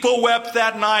people wept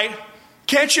that night.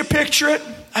 Can't you picture it?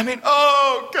 I mean,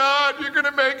 oh God, you're going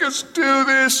to make us do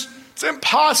this. It's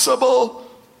impossible.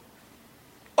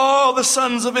 All the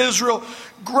sons of Israel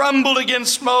grumbled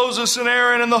against Moses and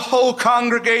Aaron, and the whole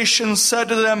congregation said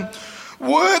to them,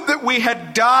 would that we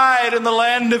had died in the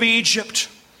land of Egypt.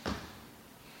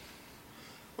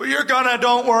 Well,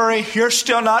 don't worry, you're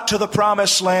still not to the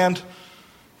promised land.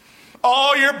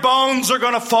 All your bones are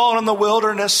going to fall in the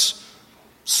wilderness.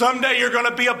 Someday you're going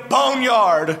to be a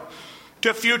boneyard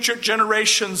to future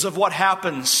generations of what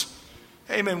happens,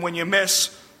 amen, when you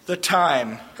miss the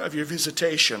time of your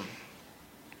visitation.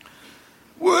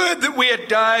 Would that we had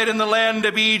died in the land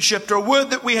of Egypt, or would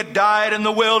that we had died in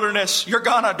the wilderness.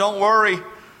 Don't worry.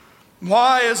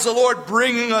 Why is the Lord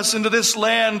bringing us into this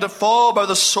land to fall by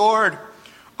the sword?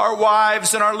 Our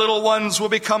wives and our little ones will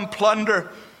become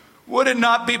plunder. Would it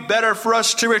not be better for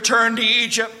us to return to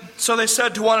Egypt? So they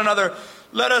said to one another,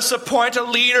 let us appoint a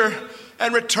leader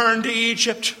and return to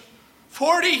Egypt.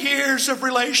 40 years of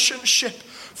relationship,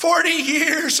 40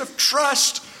 years of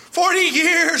trust, 40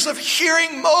 years of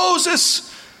hearing Moses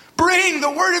bring the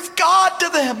word of God to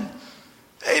them.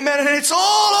 Amen. And it's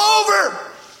all over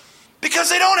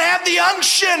because they don't have the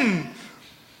unction.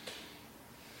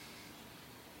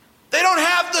 They don't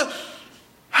have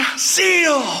the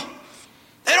zeal.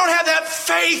 They don't have that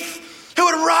faith that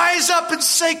would rise up and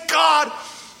say, God,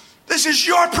 this is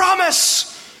your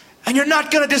promise, and you're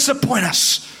not going to disappoint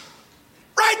us.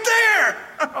 Right there,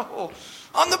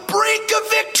 on the brink of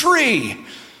victory.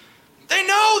 They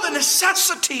know the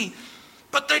necessity,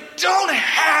 but they don't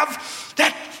have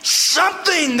that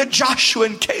something that Joshua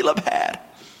and Caleb had.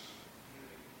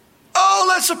 Oh,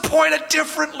 let's appoint a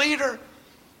different leader.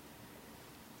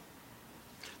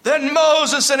 Then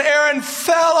Moses and Aaron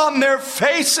fell on their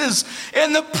faces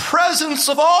in the presence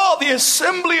of all the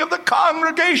assembly of the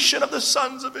congregation of the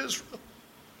sons of Israel.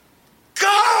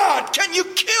 God, can you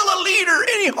kill a leader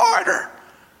any harder?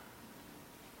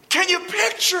 Can you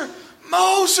picture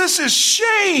Moses'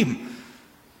 shame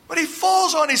when he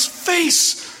falls on his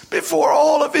face before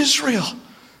all of Israel?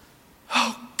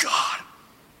 Oh God,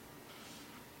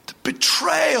 the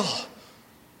betrayal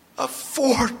of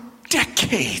 4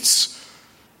 decades.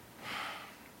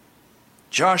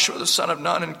 Joshua the son of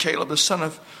Nun and Caleb the son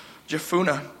of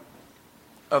Jephunneh,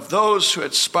 of those who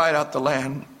had spied out the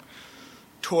land,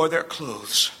 tore their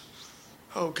clothes.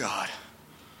 Oh God.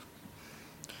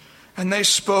 And they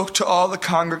spoke to all the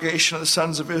congregation of the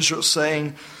sons of Israel,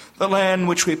 saying, the land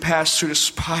which we passed through to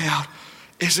spy out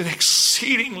is an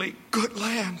exceedingly good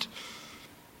land.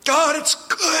 God, it's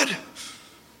good.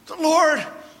 The Lord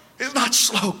is not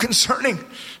slow concerning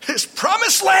his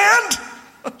promised land,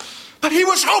 but he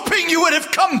was hoping you would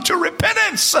have come to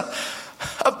repentance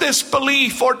of this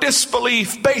belief or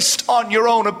disbelief based on your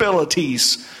own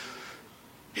abilities.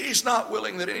 He's not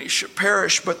willing that any should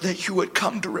perish, but that you would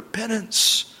come to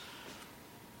repentance.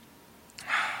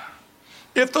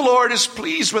 If the Lord is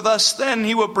pleased with us, then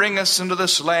he will bring us into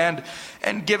this land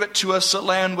and give it to us, a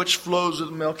land which flows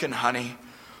with milk and honey.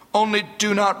 Only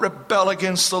do not rebel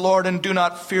against the Lord, and do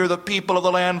not fear the people of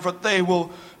the land, for they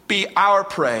will be our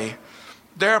prey.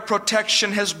 Their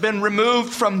protection has been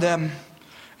removed from them,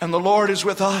 and the Lord is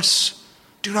with us.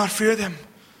 Do not fear them.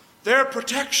 Their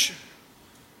protection.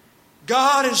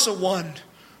 God is the one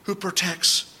who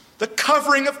protects. The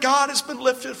covering of God has been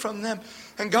lifted from them,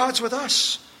 and God's with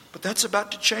us. But that's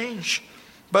about to change.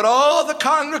 But all the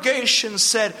congregation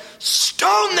said,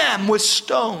 "Stone them with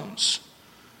stones."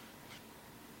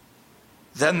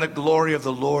 Then the glory of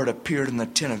the Lord appeared in the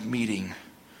tent of meeting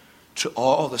to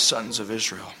all the sons of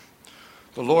Israel.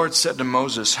 The Lord said to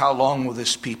Moses, "How long will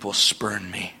this people spurn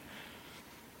me?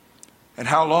 And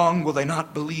how long will they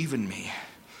not believe in me,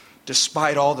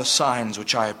 despite all the signs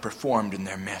which I have performed in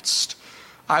their midst?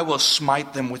 I will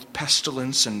smite them with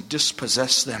pestilence and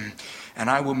dispossess them, and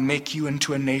I will make you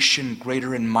into a nation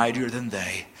greater and mightier than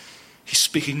they." He's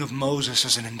speaking of Moses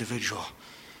as an individual.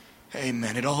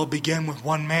 Amen. It all began with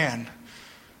one man.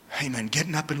 Amen.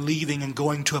 Getting up and leaving and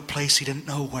going to a place he didn't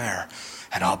know where.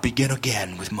 And I'll begin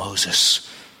again with Moses.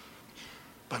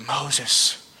 But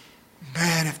Moses,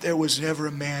 man, if there was ever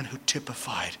a man who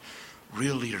typified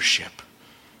real leadership,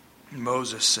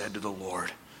 Moses said to the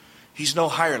Lord, he's no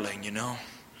hireling, you know.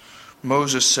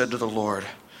 Moses said to the Lord,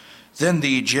 "Then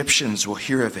the Egyptians will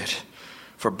hear of it,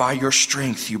 for by your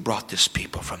strength you brought this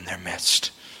people from their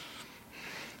midst.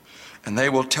 And they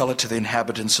will tell it to the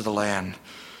inhabitants of the land,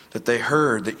 that they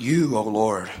heard that you, O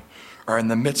Lord, are in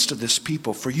the midst of this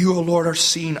people. For you, O Lord, are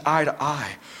seen eye to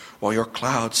eye, while your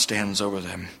cloud stands over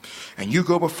them. And you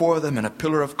go before them in a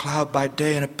pillar of cloud by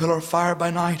day and a pillar of fire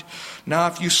by night. Now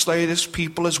if you slay this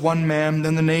people as one man,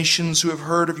 then the nations who have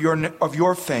heard of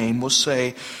your fame will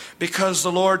say, because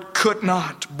the Lord could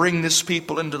not bring this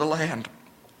people into the land,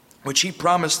 which he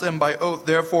promised them by oath,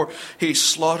 therefore he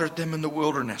slaughtered them in the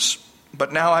wilderness.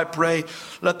 But now I pray,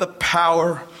 let the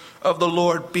power of the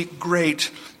Lord be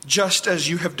great, just as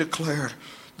you have declared.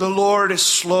 The Lord is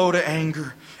slow to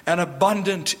anger and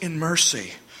abundant in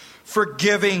mercy,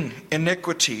 forgiving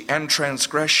iniquity and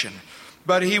transgression.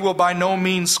 But he will by no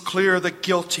means clear the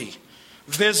guilty,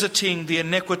 visiting the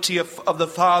iniquity of the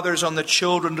fathers on the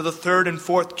children to the third and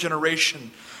fourth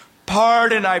generation.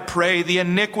 Pardon, I pray, the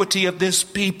iniquity of this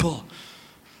people.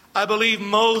 I believe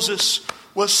Moses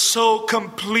was so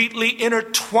completely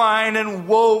intertwined and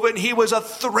woven. He was a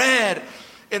thread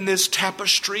in this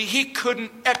tapestry. He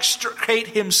couldn't extricate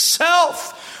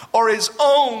himself or his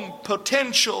own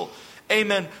potential,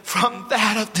 amen, from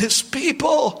that of this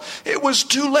people. It was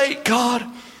too late, God.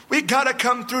 We got to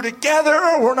come through together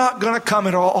or we're not going to come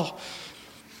at all.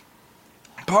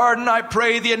 Pardon, I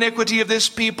pray, the iniquity of this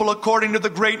people according to the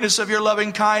greatness of your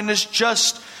loving kindness,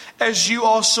 just as you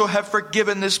also have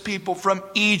forgiven this people from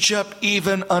Egypt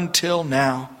even until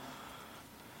now.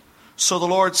 So the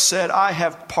Lord said, I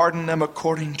have pardoned them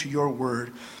according to your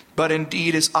word. But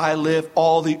indeed, as I live,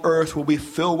 all the earth will be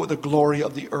filled with the glory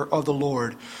of the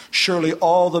Lord. Surely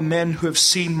all the men who have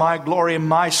seen my glory and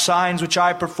my signs, which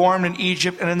I performed in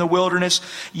Egypt and in the wilderness,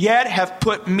 yet have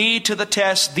put me to the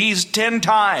test these 10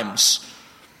 times,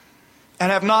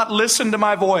 and have not listened to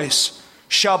my voice,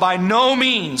 shall by no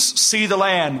means see the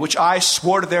land which I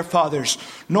swore to their fathers,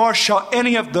 nor shall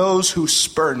any of those who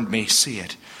spurned me see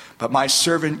it. But my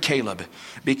servant Caleb,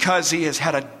 because he has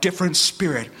had a different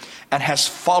spirit and has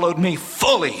followed me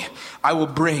fully, I will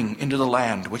bring into the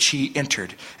land which he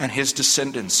entered, and his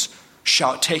descendants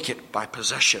shall take it by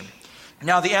possession.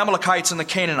 Now the Amalekites and the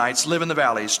Canaanites live in the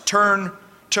valleys. Turn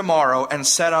tomorrow and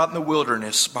set out in the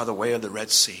wilderness by the way of the Red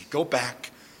Sea. Go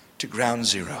back to ground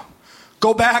zero.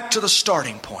 Go back to the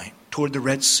starting point toward the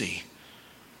Red Sea.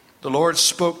 The Lord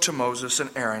spoke to Moses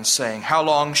and Aaron, saying, how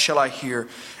long shall I hear?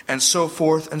 And so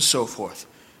forth and so forth.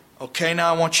 Okay,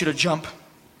 now I want you to jump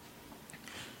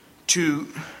to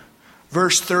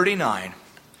verse 39.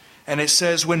 And it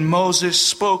says, when Moses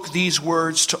spoke these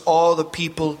words to all the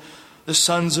people, the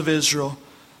sons of Israel,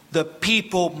 the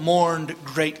people mourned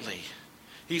greatly.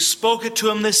 He spoke it to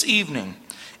them this evening.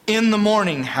 In the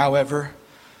morning, however,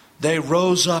 they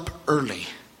rose up early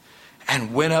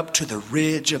and went up to the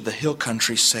ridge of the hill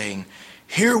country, saying,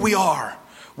 here we are.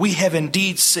 We have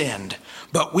indeed sinned,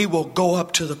 but we will go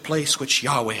up to the place which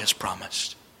Yahweh has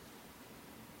promised.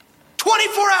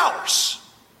 24 hours.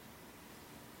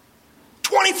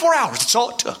 24 hours. That's all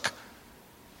it took.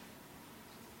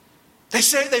 They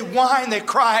said, they whined, they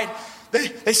cried.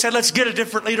 They said, let's get a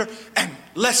different leader. And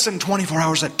less than 24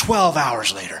 hours, 12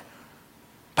 hours later,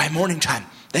 by morning time,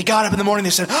 they got up in the morning. They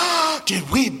said, did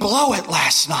we blow it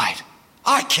last night?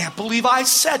 I can't believe I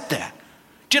said that.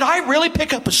 Did I really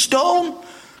pick up a stone?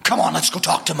 Come on, let's go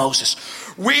talk to Moses.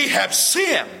 We have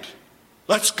sinned.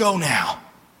 Let's go now.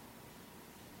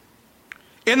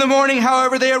 In the morning,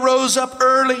 however, they arose up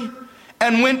early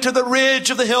and went to the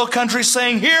ridge of the hill country,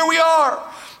 saying, here we are.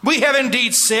 We have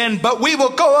indeed sinned, but we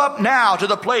will go up now to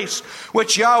the place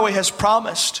which Yahweh has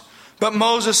promised. But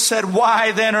Moses said,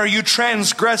 why then are you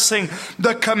transgressing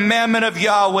the commandment of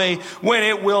Yahweh when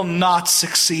it will not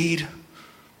succeed?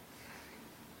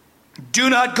 Do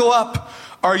not go up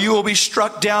or you will be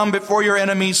struck down before your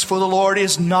enemies, for the Lord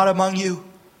is not among you.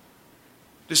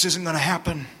 This isn't going to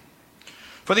happen.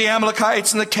 For the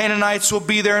Amalekites and the Canaanites will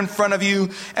be there in front of you,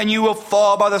 and you will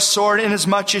fall by the sword,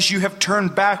 inasmuch as you have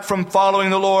turned back from following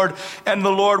the Lord, and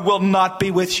the Lord will not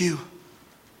be with you.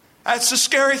 That's the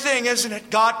scary thing, isn't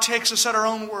it? God takes us at our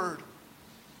own word.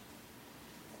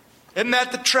 Isn't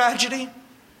that the tragedy?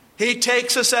 He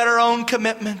takes us at our own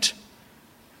commitment.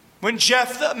 When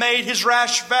Jephthah made his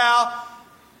rash vow,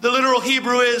 the literal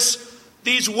Hebrew is,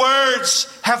 these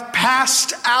words have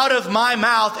passed out of my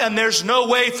mouth, and there's no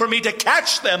way for me to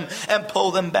catch them and pull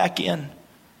them back in.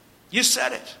 You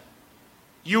said it.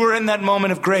 You were in that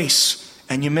moment of grace,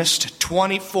 and you missed it.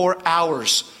 24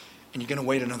 hours, and you're going to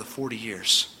wait another 40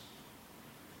 years.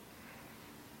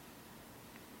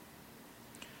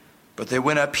 But they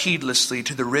went up heedlessly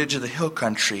to the ridge of the hill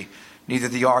country. Neither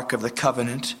the ark of the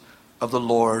covenant of the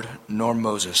Lord nor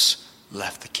Moses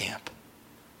left the camp.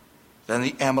 Then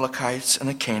the Amalekites and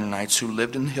the Canaanites who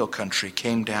lived in the hill country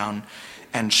came down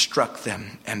and struck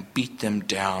them and beat them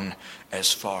down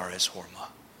as far as Hormah.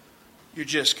 You're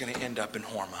just going to end up in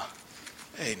Hormah.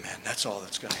 Amen. That's all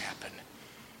that's going to happen.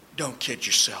 Don't kid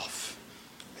yourself.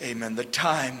 Amen. The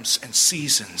times and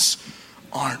seasons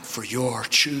aren't for your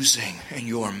choosing and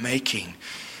your making.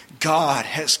 God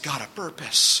has got a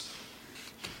purpose.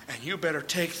 And you better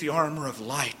take the armor of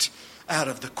light out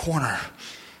of the corner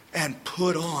and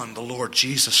put on the Lord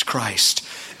Jesus Christ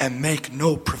and make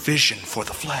no provision for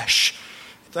the flesh.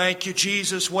 Thank you,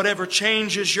 Jesus. Whatever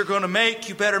changes you're going to make,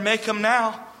 you better make them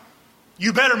now.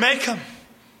 You better make them.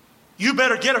 You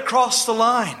better get across the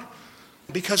line.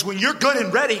 Because when you're good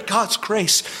and ready, God's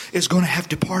grace is going to have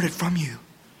departed from you.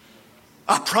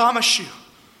 I promise you.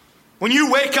 When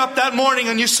you wake up that morning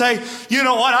and you say, you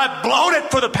know what, I've blown it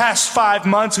for the past 5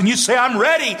 months, and you say, I'm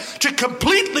ready to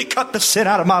completely cut the sin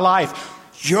out of my life,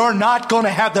 you're not going to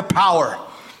have the power.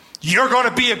 You're going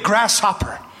to be a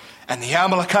grasshopper. And the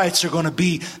Amalekites are going to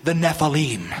be the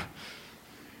Nephilim.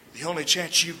 The only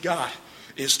chance you've got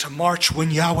is to march when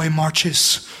Yahweh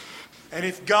marches. And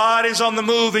if God is on the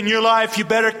move in your life, you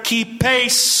better keep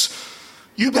pace.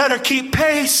 You better keep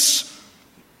pace.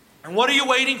 And what are you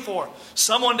waiting for?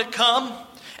 Someone to come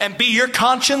and be your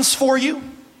conscience for you?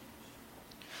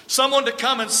 Someone to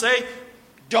come and say,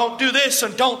 don't do this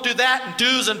and don't do that, and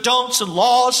do's and don'ts and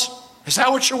laws? Is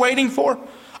that what you're waiting for?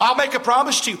 I'll make a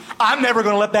promise to you. I'm never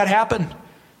going to let that happen.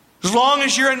 As long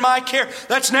as you're in my care,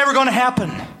 that's never going to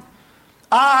happen.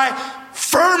 I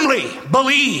firmly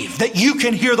believe that you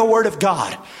can hear the word of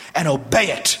God and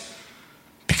obey it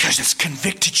because it's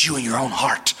convicted you in your own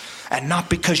heart and not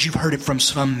because you've heard it from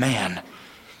some man.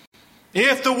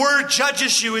 If the word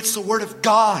judges you, it's the word of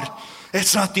God.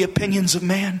 It's not the opinions of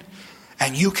man.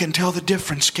 And you can tell the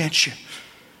difference, can't you?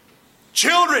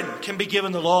 Children can be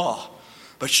given the law,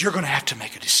 but you're going to have to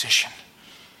make a decision.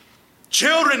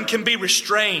 Children can be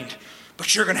restrained,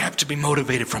 but you're going to have to be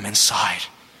motivated from inside.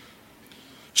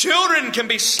 Children can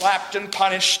be slapped and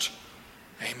punished.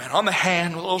 Amen. On the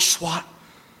hand, a little swat.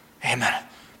 Amen.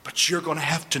 But you're going to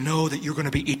have to know that you're going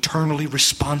to be eternally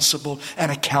responsible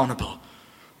and accountable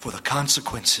for the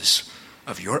consequences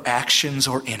of your actions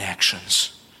or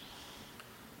inactions.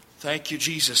 Thank you,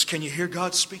 Jesus. Can you hear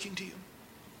God speaking to you?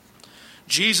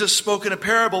 Jesus spoke in a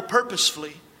parable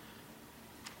purposefully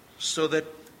so that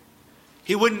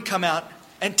he wouldn't come out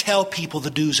and tell people the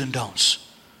do's and don'ts.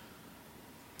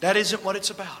 That isn't what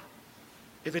it's about.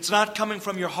 If it's not coming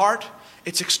from your heart,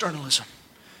 it's externalism.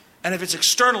 And if it's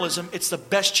externalism, it's the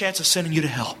best chance of sending you to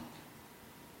hell.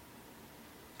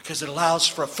 Because it allows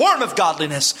for a form of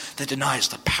godliness that denies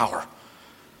the power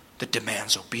that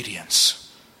demands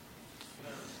obedience.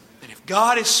 And if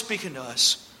God is speaking to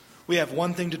us, we have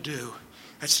one thing to do.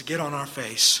 That's to get on our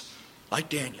face, like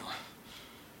Daniel,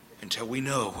 until we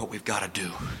know what we've got to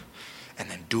do. And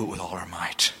then do it with all our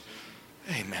might.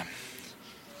 Amen.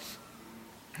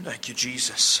 Thank you,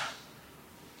 Jesus.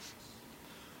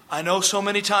 I know so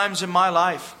many times in my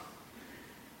life,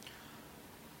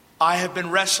 I have been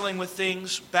wrestling with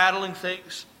things, battling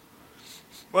things,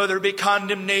 whether it be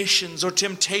condemnations or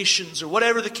temptations or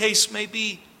whatever the case may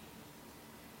be.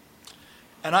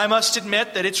 And I must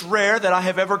admit that it's rare that I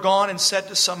have ever gone and said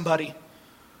to somebody,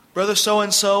 Brother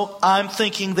so-and-so, I'm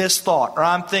thinking this thought or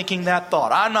I'm thinking that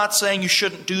thought. I'm not saying you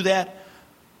shouldn't do that,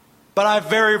 but I've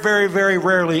very, very, very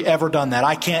rarely ever done that.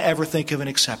 I can't ever think of an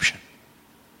exception.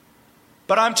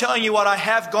 But I'm telling you what, I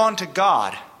have gone to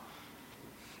God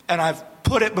and I've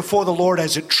put it before the Lord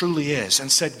as it truly is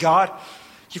and said, God,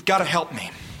 you've got to help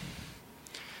me.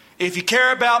 If you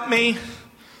care about me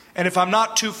and if I'm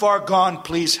not too far gone,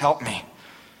 please help me.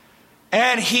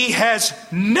 And he has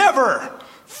never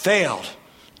failed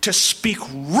to speak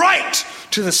right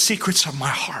to the secrets of my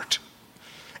heart.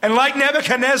 And like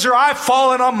Nebuchadnezzar, I've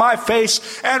fallen on my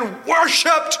face and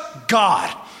worshiped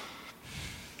God.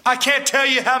 I can't tell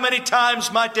you how many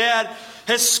times my dad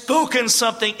has spoken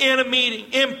something in a meeting,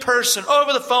 in person,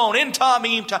 over the phone, in time,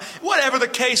 whatever the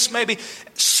case may be,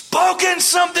 spoken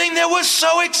something that was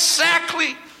so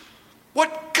exactly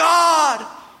what God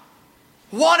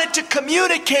wanted to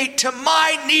communicate to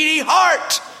my needy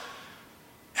heart.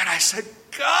 And I said,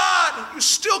 God, you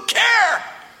still care.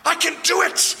 I can do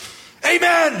it.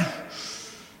 Amen.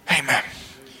 Amen.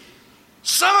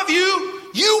 Some of you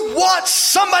want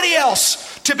somebody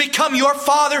else to become your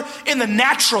father in the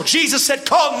natural. Jesus said,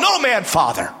 call no man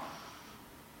father.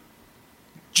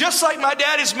 Just like my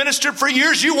dad has ministered for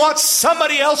years, you want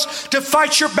somebody else to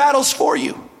fight your battles for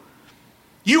you.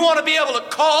 You want to be able to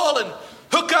call and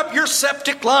hook up your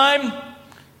septic line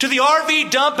to the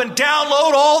RV dump and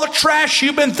download all the trash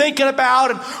you've been thinking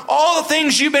about and all the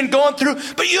things you've been going through,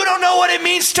 but you don't know what it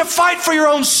means to fight for your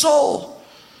own soul.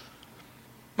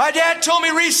 My dad told me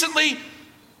recently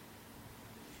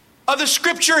of the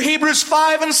scripture, Hebrews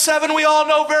 5 and 7, we all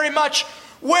know very much.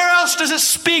 Where else does it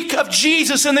speak of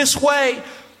Jesus in this way?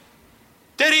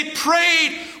 That he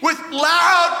prayed with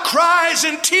loud cries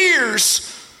and tears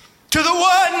to the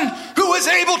one who was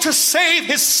able to save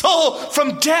his soul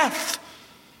from death.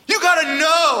 You got to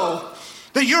know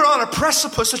that you're on a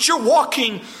precipice, that you're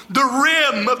walking the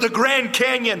rim of the Grand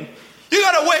Canyon. You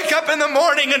got to wake up in the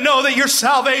morning and know that your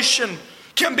salvation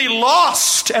can be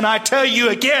lost. And I tell you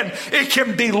again, it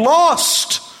can be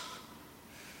lost.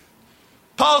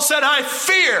 Paul said, I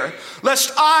fear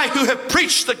lest I who have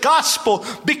preached the gospel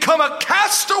become a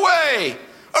castaway,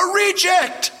 a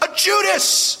reject, a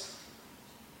Judas.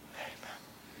 Amen.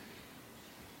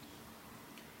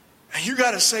 And you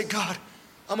got to say, God,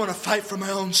 I'm going to fight for my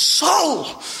own soul.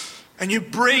 And you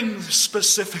bring the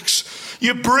specifics.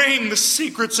 You bring the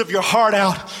secrets of your heart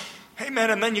out.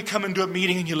 Amen. And then you come into a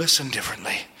meeting and you listen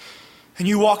differently. And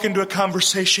you walk into a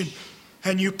conversation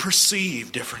and you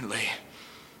perceive differently.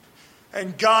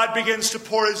 And God begins to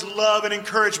pour his love and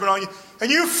encouragement on you.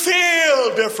 And you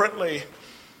feel differently.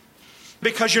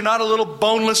 Because you're not a little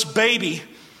boneless baby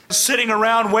sitting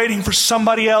around waiting for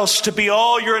somebody else to be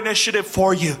all your initiative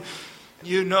for you.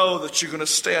 You know that you're going to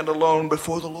stand alone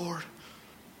before the Lord.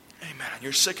 Amen.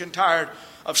 You're sick and tired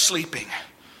of sleeping.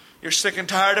 You're sick and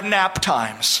tired of nap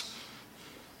times.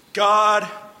 God,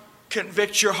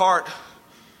 convict your heart.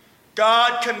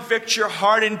 God, convict your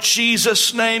heart in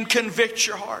Jesus' name. Convict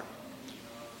your heart.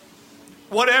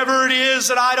 Whatever it is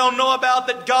that I don't know about,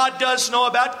 that God does know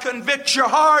about, convict your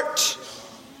heart.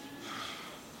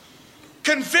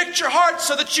 Convict your heart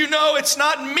so that you know it's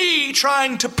not me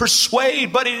trying to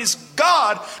persuade, but it is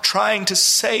God trying to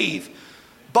save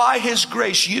by his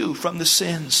grace you from the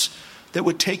sins that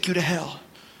would take you to hell.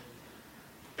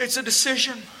 It's a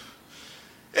decision.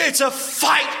 It's a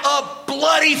fight, a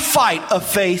bloody fight of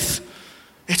faith.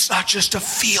 It's not just a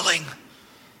feeling.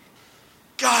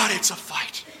 God, it's a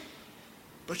fight.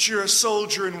 But you're a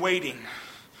soldier in waiting.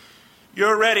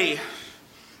 You're ready.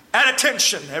 At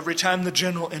attention every time the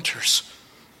general enters.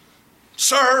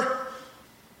 Sir,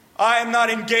 I am not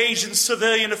engaged in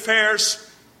civilian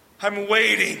affairs. I'm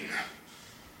waiting.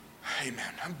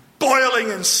 Amen. I'm boiling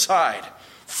inside.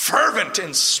 Fervent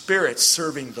in spirit,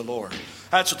 serving the Lord.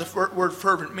 That's what the word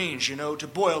fervent means, to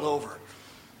boil over.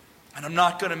 And I'm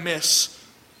not going to miss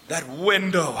that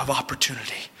window of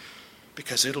opportunity,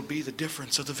 because it'll be the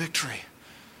difference of the victory.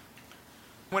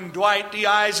 When Dwight D.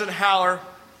 Eisenhower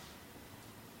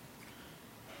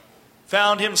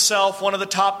found himself one of the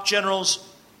top generals,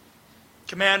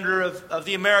 commander of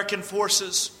the American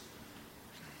forces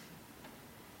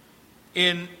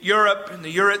in Europe, in the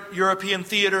European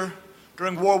theater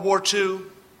during World War II,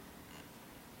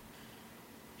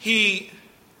 he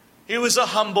was a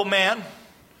humble man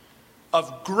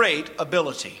of great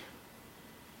ability.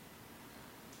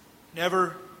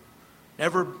 Never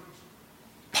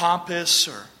pompous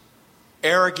or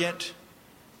arrogant.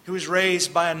 He was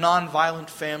raised by a nonviolent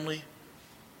family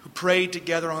who prayed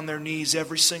together on their knees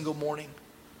every single morning.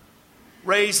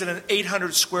 Raised in an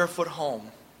 800 square foot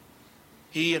home.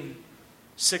 He and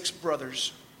 6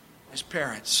 brothers, his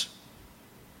parents,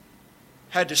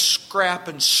 had to scrap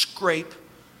and scrape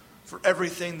for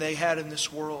everything they had in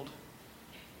this world.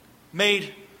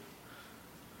 Made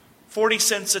 40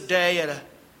 cents a day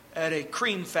at a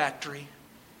cream factory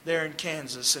there in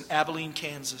Kansas, in Abilene,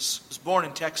 Kansas. He was born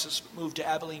in Texas, but moved to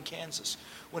Abilene, Kansas,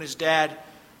 when his dad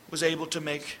was able to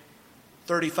make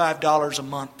 $35 a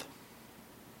month.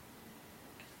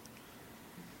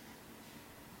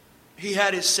 He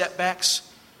had his setbacks,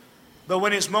 but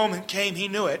when his moment came, he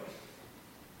knew it.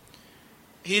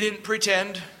 he didn't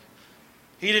pretend.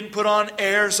 He didn't put on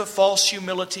airs of false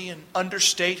humility and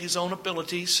understate his own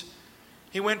abilities.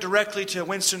 He went directly to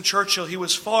Winston Churchill. He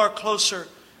was far closer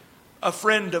a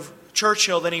friend of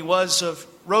Churchill than he was of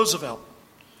Roosevelt.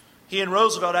 He and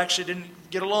Roosevelt actually didn't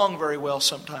get along very well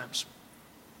sometimes.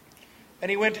 And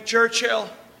he went to Churchill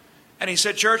and he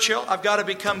said, Churchill, I've got to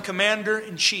become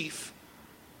commander-in-chief,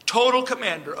 total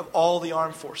commander of all the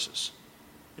armed forces.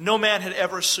 And no man had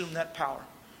ever assumed that power.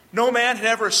 No man had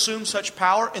ever assumed such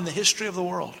power in the history of the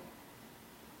world.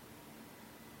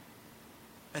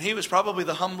 And he was probably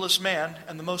the humblest man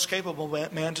and the most capable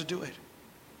man to do it.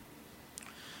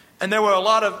 And there was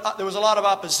a lot of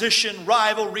opposition,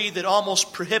 rivalry that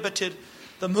almost prohibited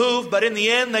the move, but in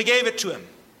the end they gave it to him.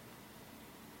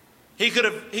 He could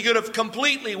have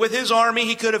completely, with his army,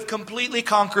 he could have completely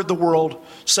conquered the world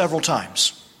several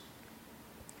times.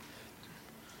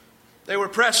 They were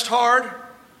pressed hard,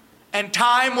 and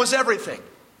time was everything.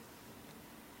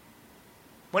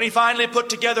 When he finally put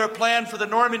together a plan for the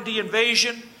Normandy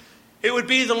invasion, it would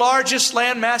be the largest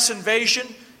landmass invasion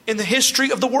in the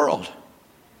history of the world,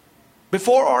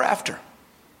 before or after.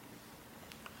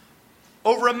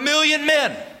 Over 1 million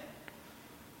men.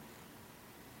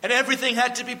 And everything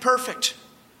had to be perfect.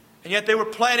 And yet they were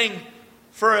planning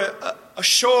for a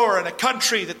shore and a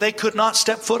country that they could not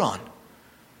step foot on.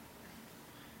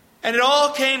 And it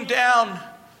all came down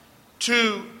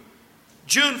to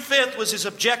June 5th was his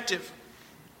objective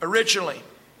originally.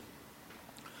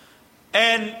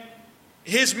 And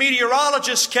his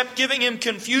meteorologists kept giving him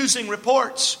confusing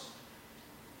reports.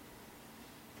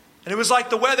 And it was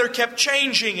like the weather kept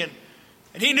changing. And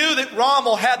he knew that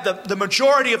Rommel had the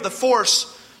majority of the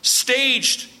force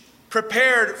staged,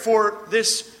 prepared for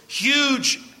this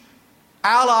huge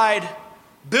Allied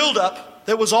buildup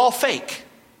that was all fake.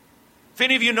 If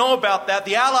any of you know about that,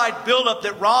 the Allied buildup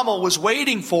that Rommel was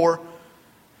waiting for,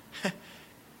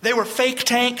 they were fake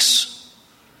tanks,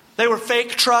 they were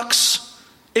fake trucks,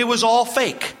 it was all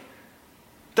fake.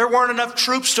 There weren't enough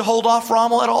troops to hold off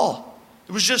Rommel at all.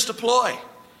 It was just a ploy.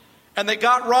 And they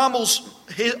got Rommel's,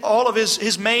 all of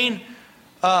his main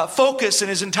focus and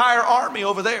his entire army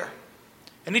over there.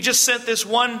 And he just sent this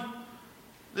one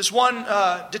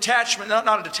detachment,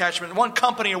 not a detachment, one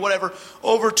company or whatever,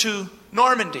 over to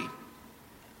Normandy.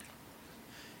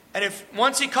 And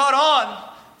once he caught on,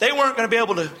 they weren't going to be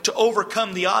able to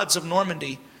overcome the odds of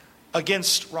Normandy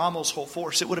against Rommel's whole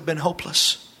force. It would have been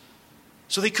hopeless.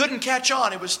 So they couldn't catch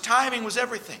on. Timing was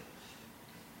everything.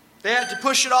 They had to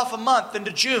push it off a month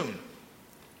into June.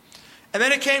 And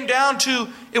then it came down to,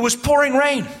 it was pouring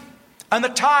rain. And the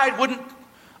tide wouldn't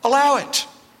allow it.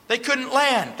 They couldn't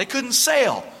land. They couldn't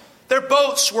sail. Their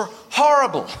boats were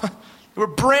horrible. They were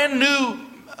brand new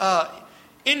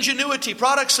ingenuity,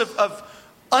 products of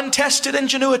untested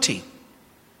ingenuity.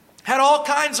 Had all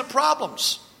kinds of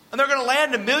problems. And they're going to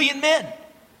land 1 million men.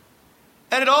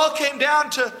 And it all came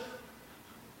down to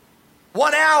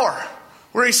 1 hour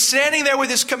where he's standing there with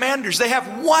his commanders. They have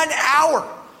 1 hour,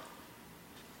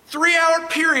 3-hour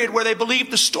period where they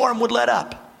believed the storm would let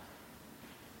up.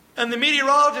 And the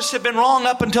meteorologists have been wrong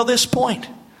up until this point.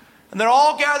 And they're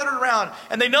all gathered around.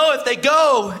 And they know if they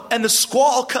go and the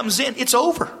squall comes in, it's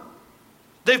over.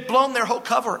 They've blown their whole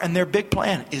cover and their big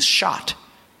plan is shot.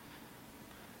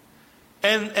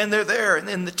 And they're there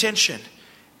in the tension.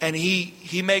 And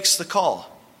he makes the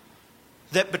call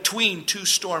that between two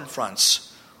storm fronts,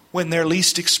 when they're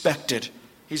least expected,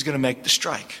 he's going to make the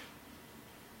strike.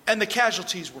 And the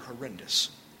casualties were horrendous.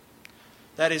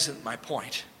 That isn't my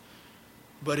point.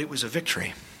 But it was a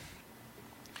victory.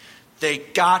 They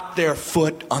got their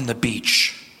foot on the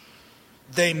beach.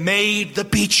 They made the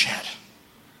beachhead.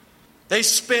 They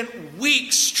spent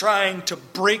weeks trying to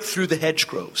break through the hedge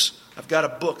groves. I've got a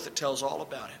book that tells all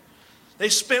about it. They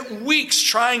spent weeks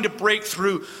trying to break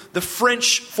through the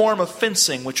French form of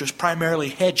fencing, which was primarily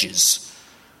hedges.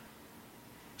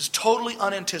 It was totally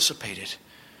unanticipated.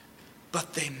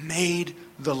 But they made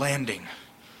the landing.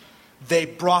 They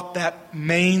brought that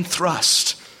main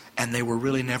thrust, and they were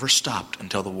really never stopped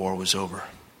until the war was over.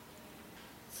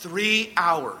 3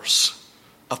 hours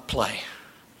of play.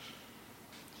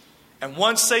 And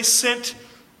once they sent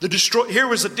the destroyer, here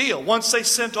was the deal. Once they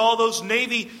sent all those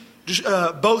Navy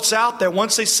boats out there,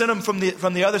 once they sent them from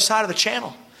the other side of the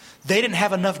channel, they didn't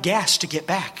have enough gas to get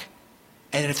back.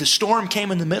 And if the storm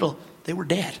came in the middle, they were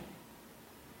dead.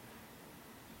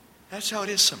 That's how it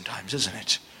is sometimes, isn't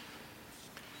it?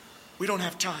 We don't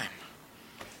have time.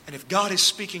 And if God is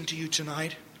speaking to you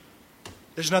tonight,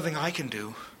 there's nothing I can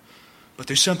do, but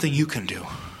there's something you can do.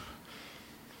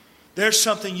 There's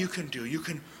something you can do. You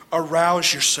can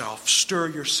arouse yourself, stir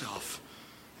yourself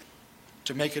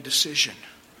to make a decision.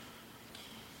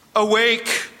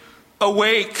 Awake,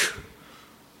 awake.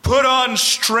 Put on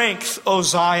strength, O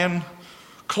Zion.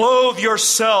 Clothe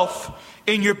yourself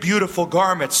in your beautiful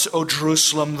garments, O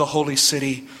Jerusalem, the holy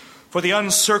city. For the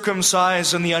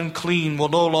uncircumcised and the unclean will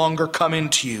no longer come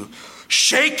into you.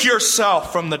 Shake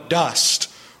yourself from the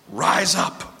dust. Rise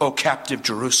up, O captive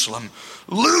Jerusalem.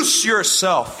 Loose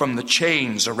yourself from the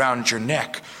chains around your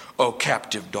neck, O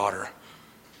captive daughter.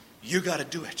 You got to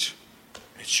do it.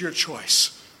 It's your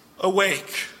choice.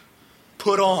 Awake.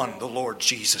 Put on the Lord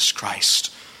Jesus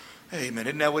Christ. Amen.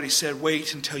 Isn't that what he said?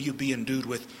 Wait until you be endued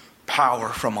with power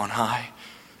from on high.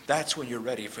 That's when you're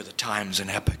ready for the times and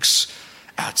epochs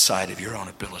outside of your own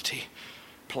ability,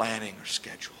 planning, or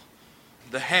schedule.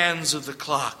 The hands of the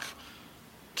clock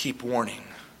keep warning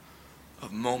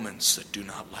of moments that do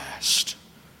not last.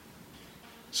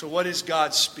 So what is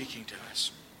God speaking to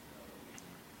us?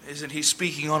 Isn't he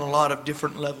speaking on a lot of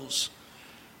different levels?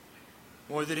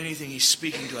 More than anything, he's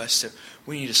speaking to us that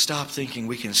we need to stop thinking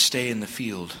we can stay in the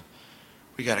field.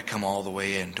 We got to come all the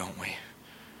way in, don't we?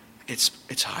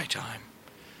 It's high time.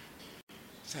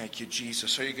 Thank you,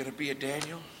 Jesus. Are you going to be a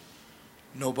Daniel?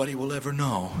 Nobody will ever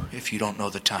know if you don't know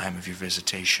the time of your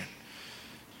visitation.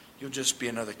 You'll just be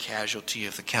another casualty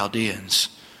of the Chaldeans.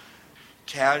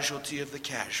 Casualty of the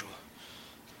casual.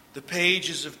 The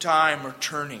pages of time are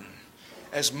turning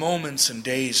as moments and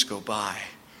days go by.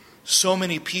 So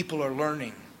many people are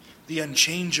learning the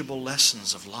unchangeable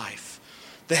lessons of life.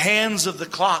 The hands of the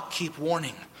clock keep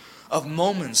warning of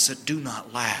moments that do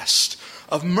not last,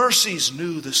 of mercies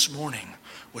new this morning,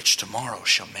 which tomorrow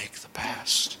shall make the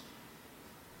past.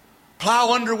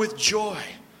 Plow under with joy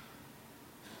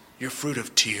your fruit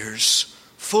of tears.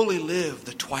 Fully live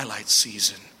the twilight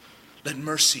season. Let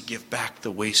mercy give back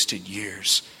the wasted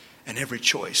years and every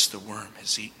choice the worm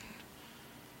has eaten.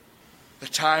 The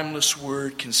timeless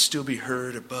word can still be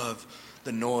heard above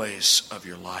the noise of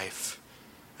your life,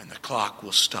 and the clock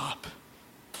will stop,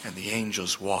 and the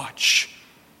angels watch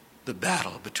the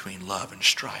battle between love and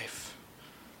strife.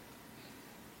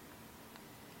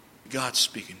 God's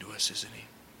speaking to us, isn't he?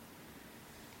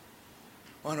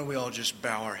 Why don't we all just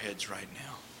bow our heads right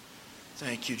now?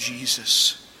 Thank you,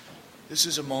 Jesus. This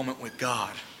is a moment with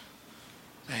God.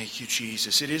 Thank you,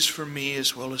 Jesus. It is for me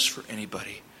as well as for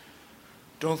anybody.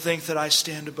 Don't think that I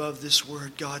stand above this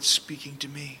word. God's speaking to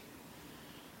me.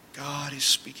 God is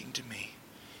speaking to me.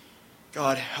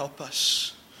 God, help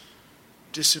us.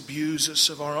 Disabuse us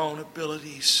of our own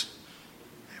abilities,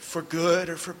 for good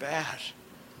or for bad.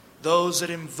 Those that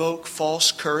invoke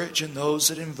false courage and those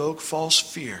that invoke false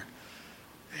fear.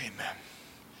 Amen.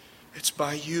 It's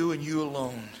by you and you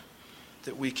alone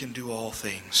that we can do all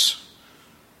things.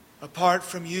 Apart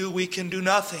from you, we can do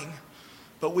nothing,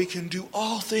 but we can do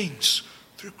all things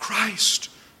through Christ,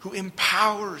 who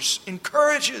empowers,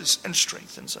 encourages, and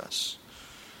strengthens us.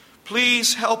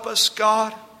 Please help us,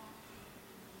 God,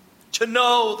 to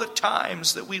know the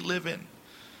times that we live in,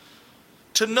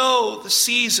 to know the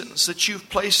seasons that you've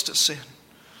placed us in,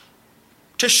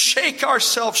 to shake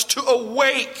ourselves, to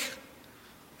awake,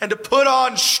 and to put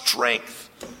on strength,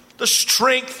 the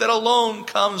strength that alone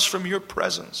comes from your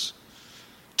presence.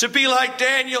 To be like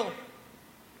Daniel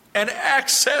and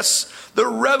access the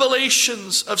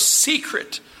revelations of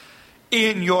secret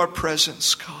in your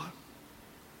presence, God.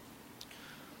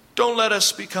 Don't let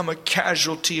us become a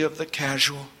casualty of the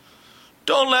casual.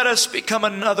 Don't let us become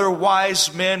another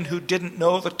wise men who didn't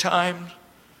know the time.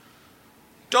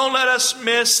 Don't let us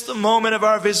miss the moment of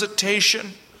our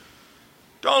visitation.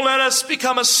 Don't let us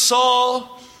become a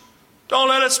Saul. Don't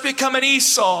let us become an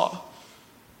Esau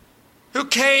who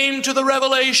came to the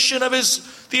revelation of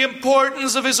the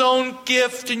importance of his own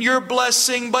gift and your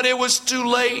blessing, but it was too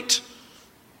late.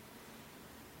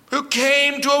 Who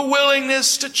came to a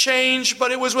willingness to change,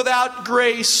 but it was without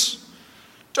grace.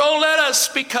 Don't let us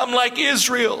become like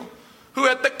Israel, who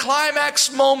at the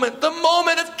climax moment, the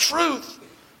moment of truth,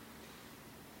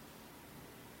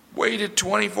 waited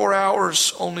 24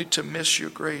 hours only to miss your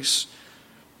grace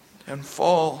and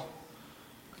fall.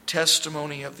 A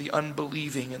testimony of the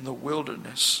unbelieving in the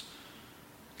wilderness.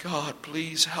 God,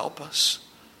 please help us.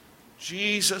 In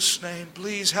Jesus' name,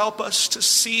 please help us to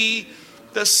see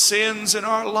the sins in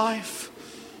our life.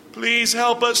 Please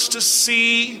help us to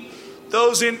see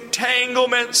those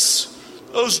entanglements,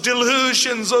 those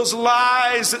delusions, those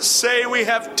lies that say we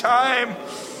have time,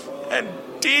 and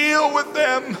deal with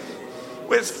them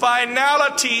with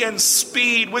finality and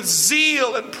speed, with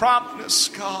zeal and promptness,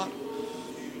 God.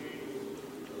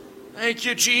 Thank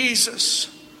you,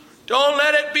 Jesus. Don't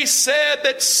let it be said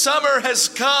that summer has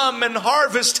come and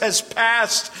harvest has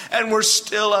passed and we're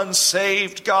still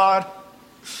unsaved, God.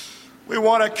 We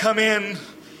want to come in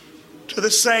to the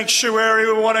sanctuary.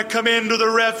 We want to come into the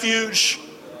refuge.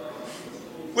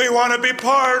 We want to be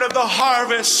part of the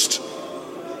harvest.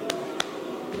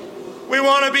 We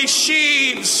want to be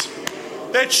sheaves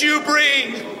that you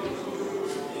bring.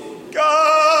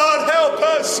 God help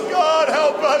us, God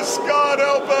help us, God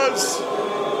help us.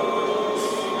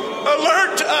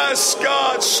 Alert us,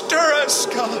 God. Stir us,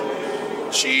 God.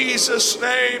 In Jesus'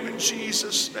 name, in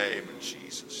Jesus' name, in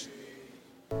Jesus'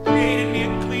 name. Create in me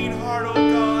a clean heart, O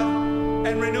God,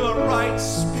 and renew a right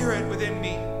spirit within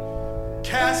me.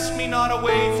 Cast me not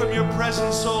away from your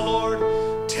presence, O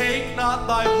Lord. Take not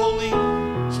thy Holy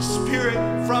Spirit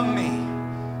from me.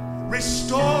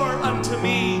 Restore unto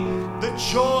me the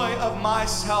joy of my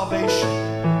salvation.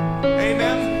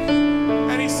 Amen.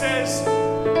 And he says,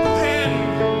 then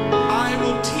I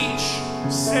will teach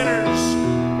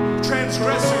sinners,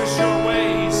 transgressors your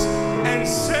ways, and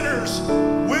sinners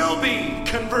will be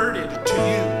converted to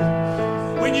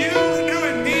you. When you renew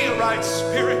in me a right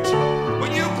spirit,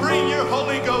 when you bring your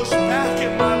Holy Ghost back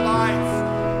in my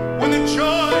life, when the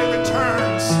joy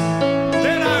returns,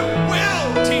 then I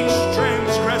will teach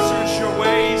transgressors your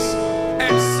ways,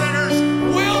 and sinners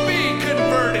will be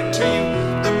converted to you.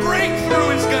 The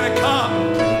breakthrough is going to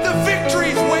come. The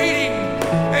victory's waiting.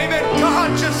 Amen.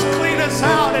 God, just clean us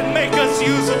out and make us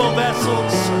usable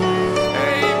vessels.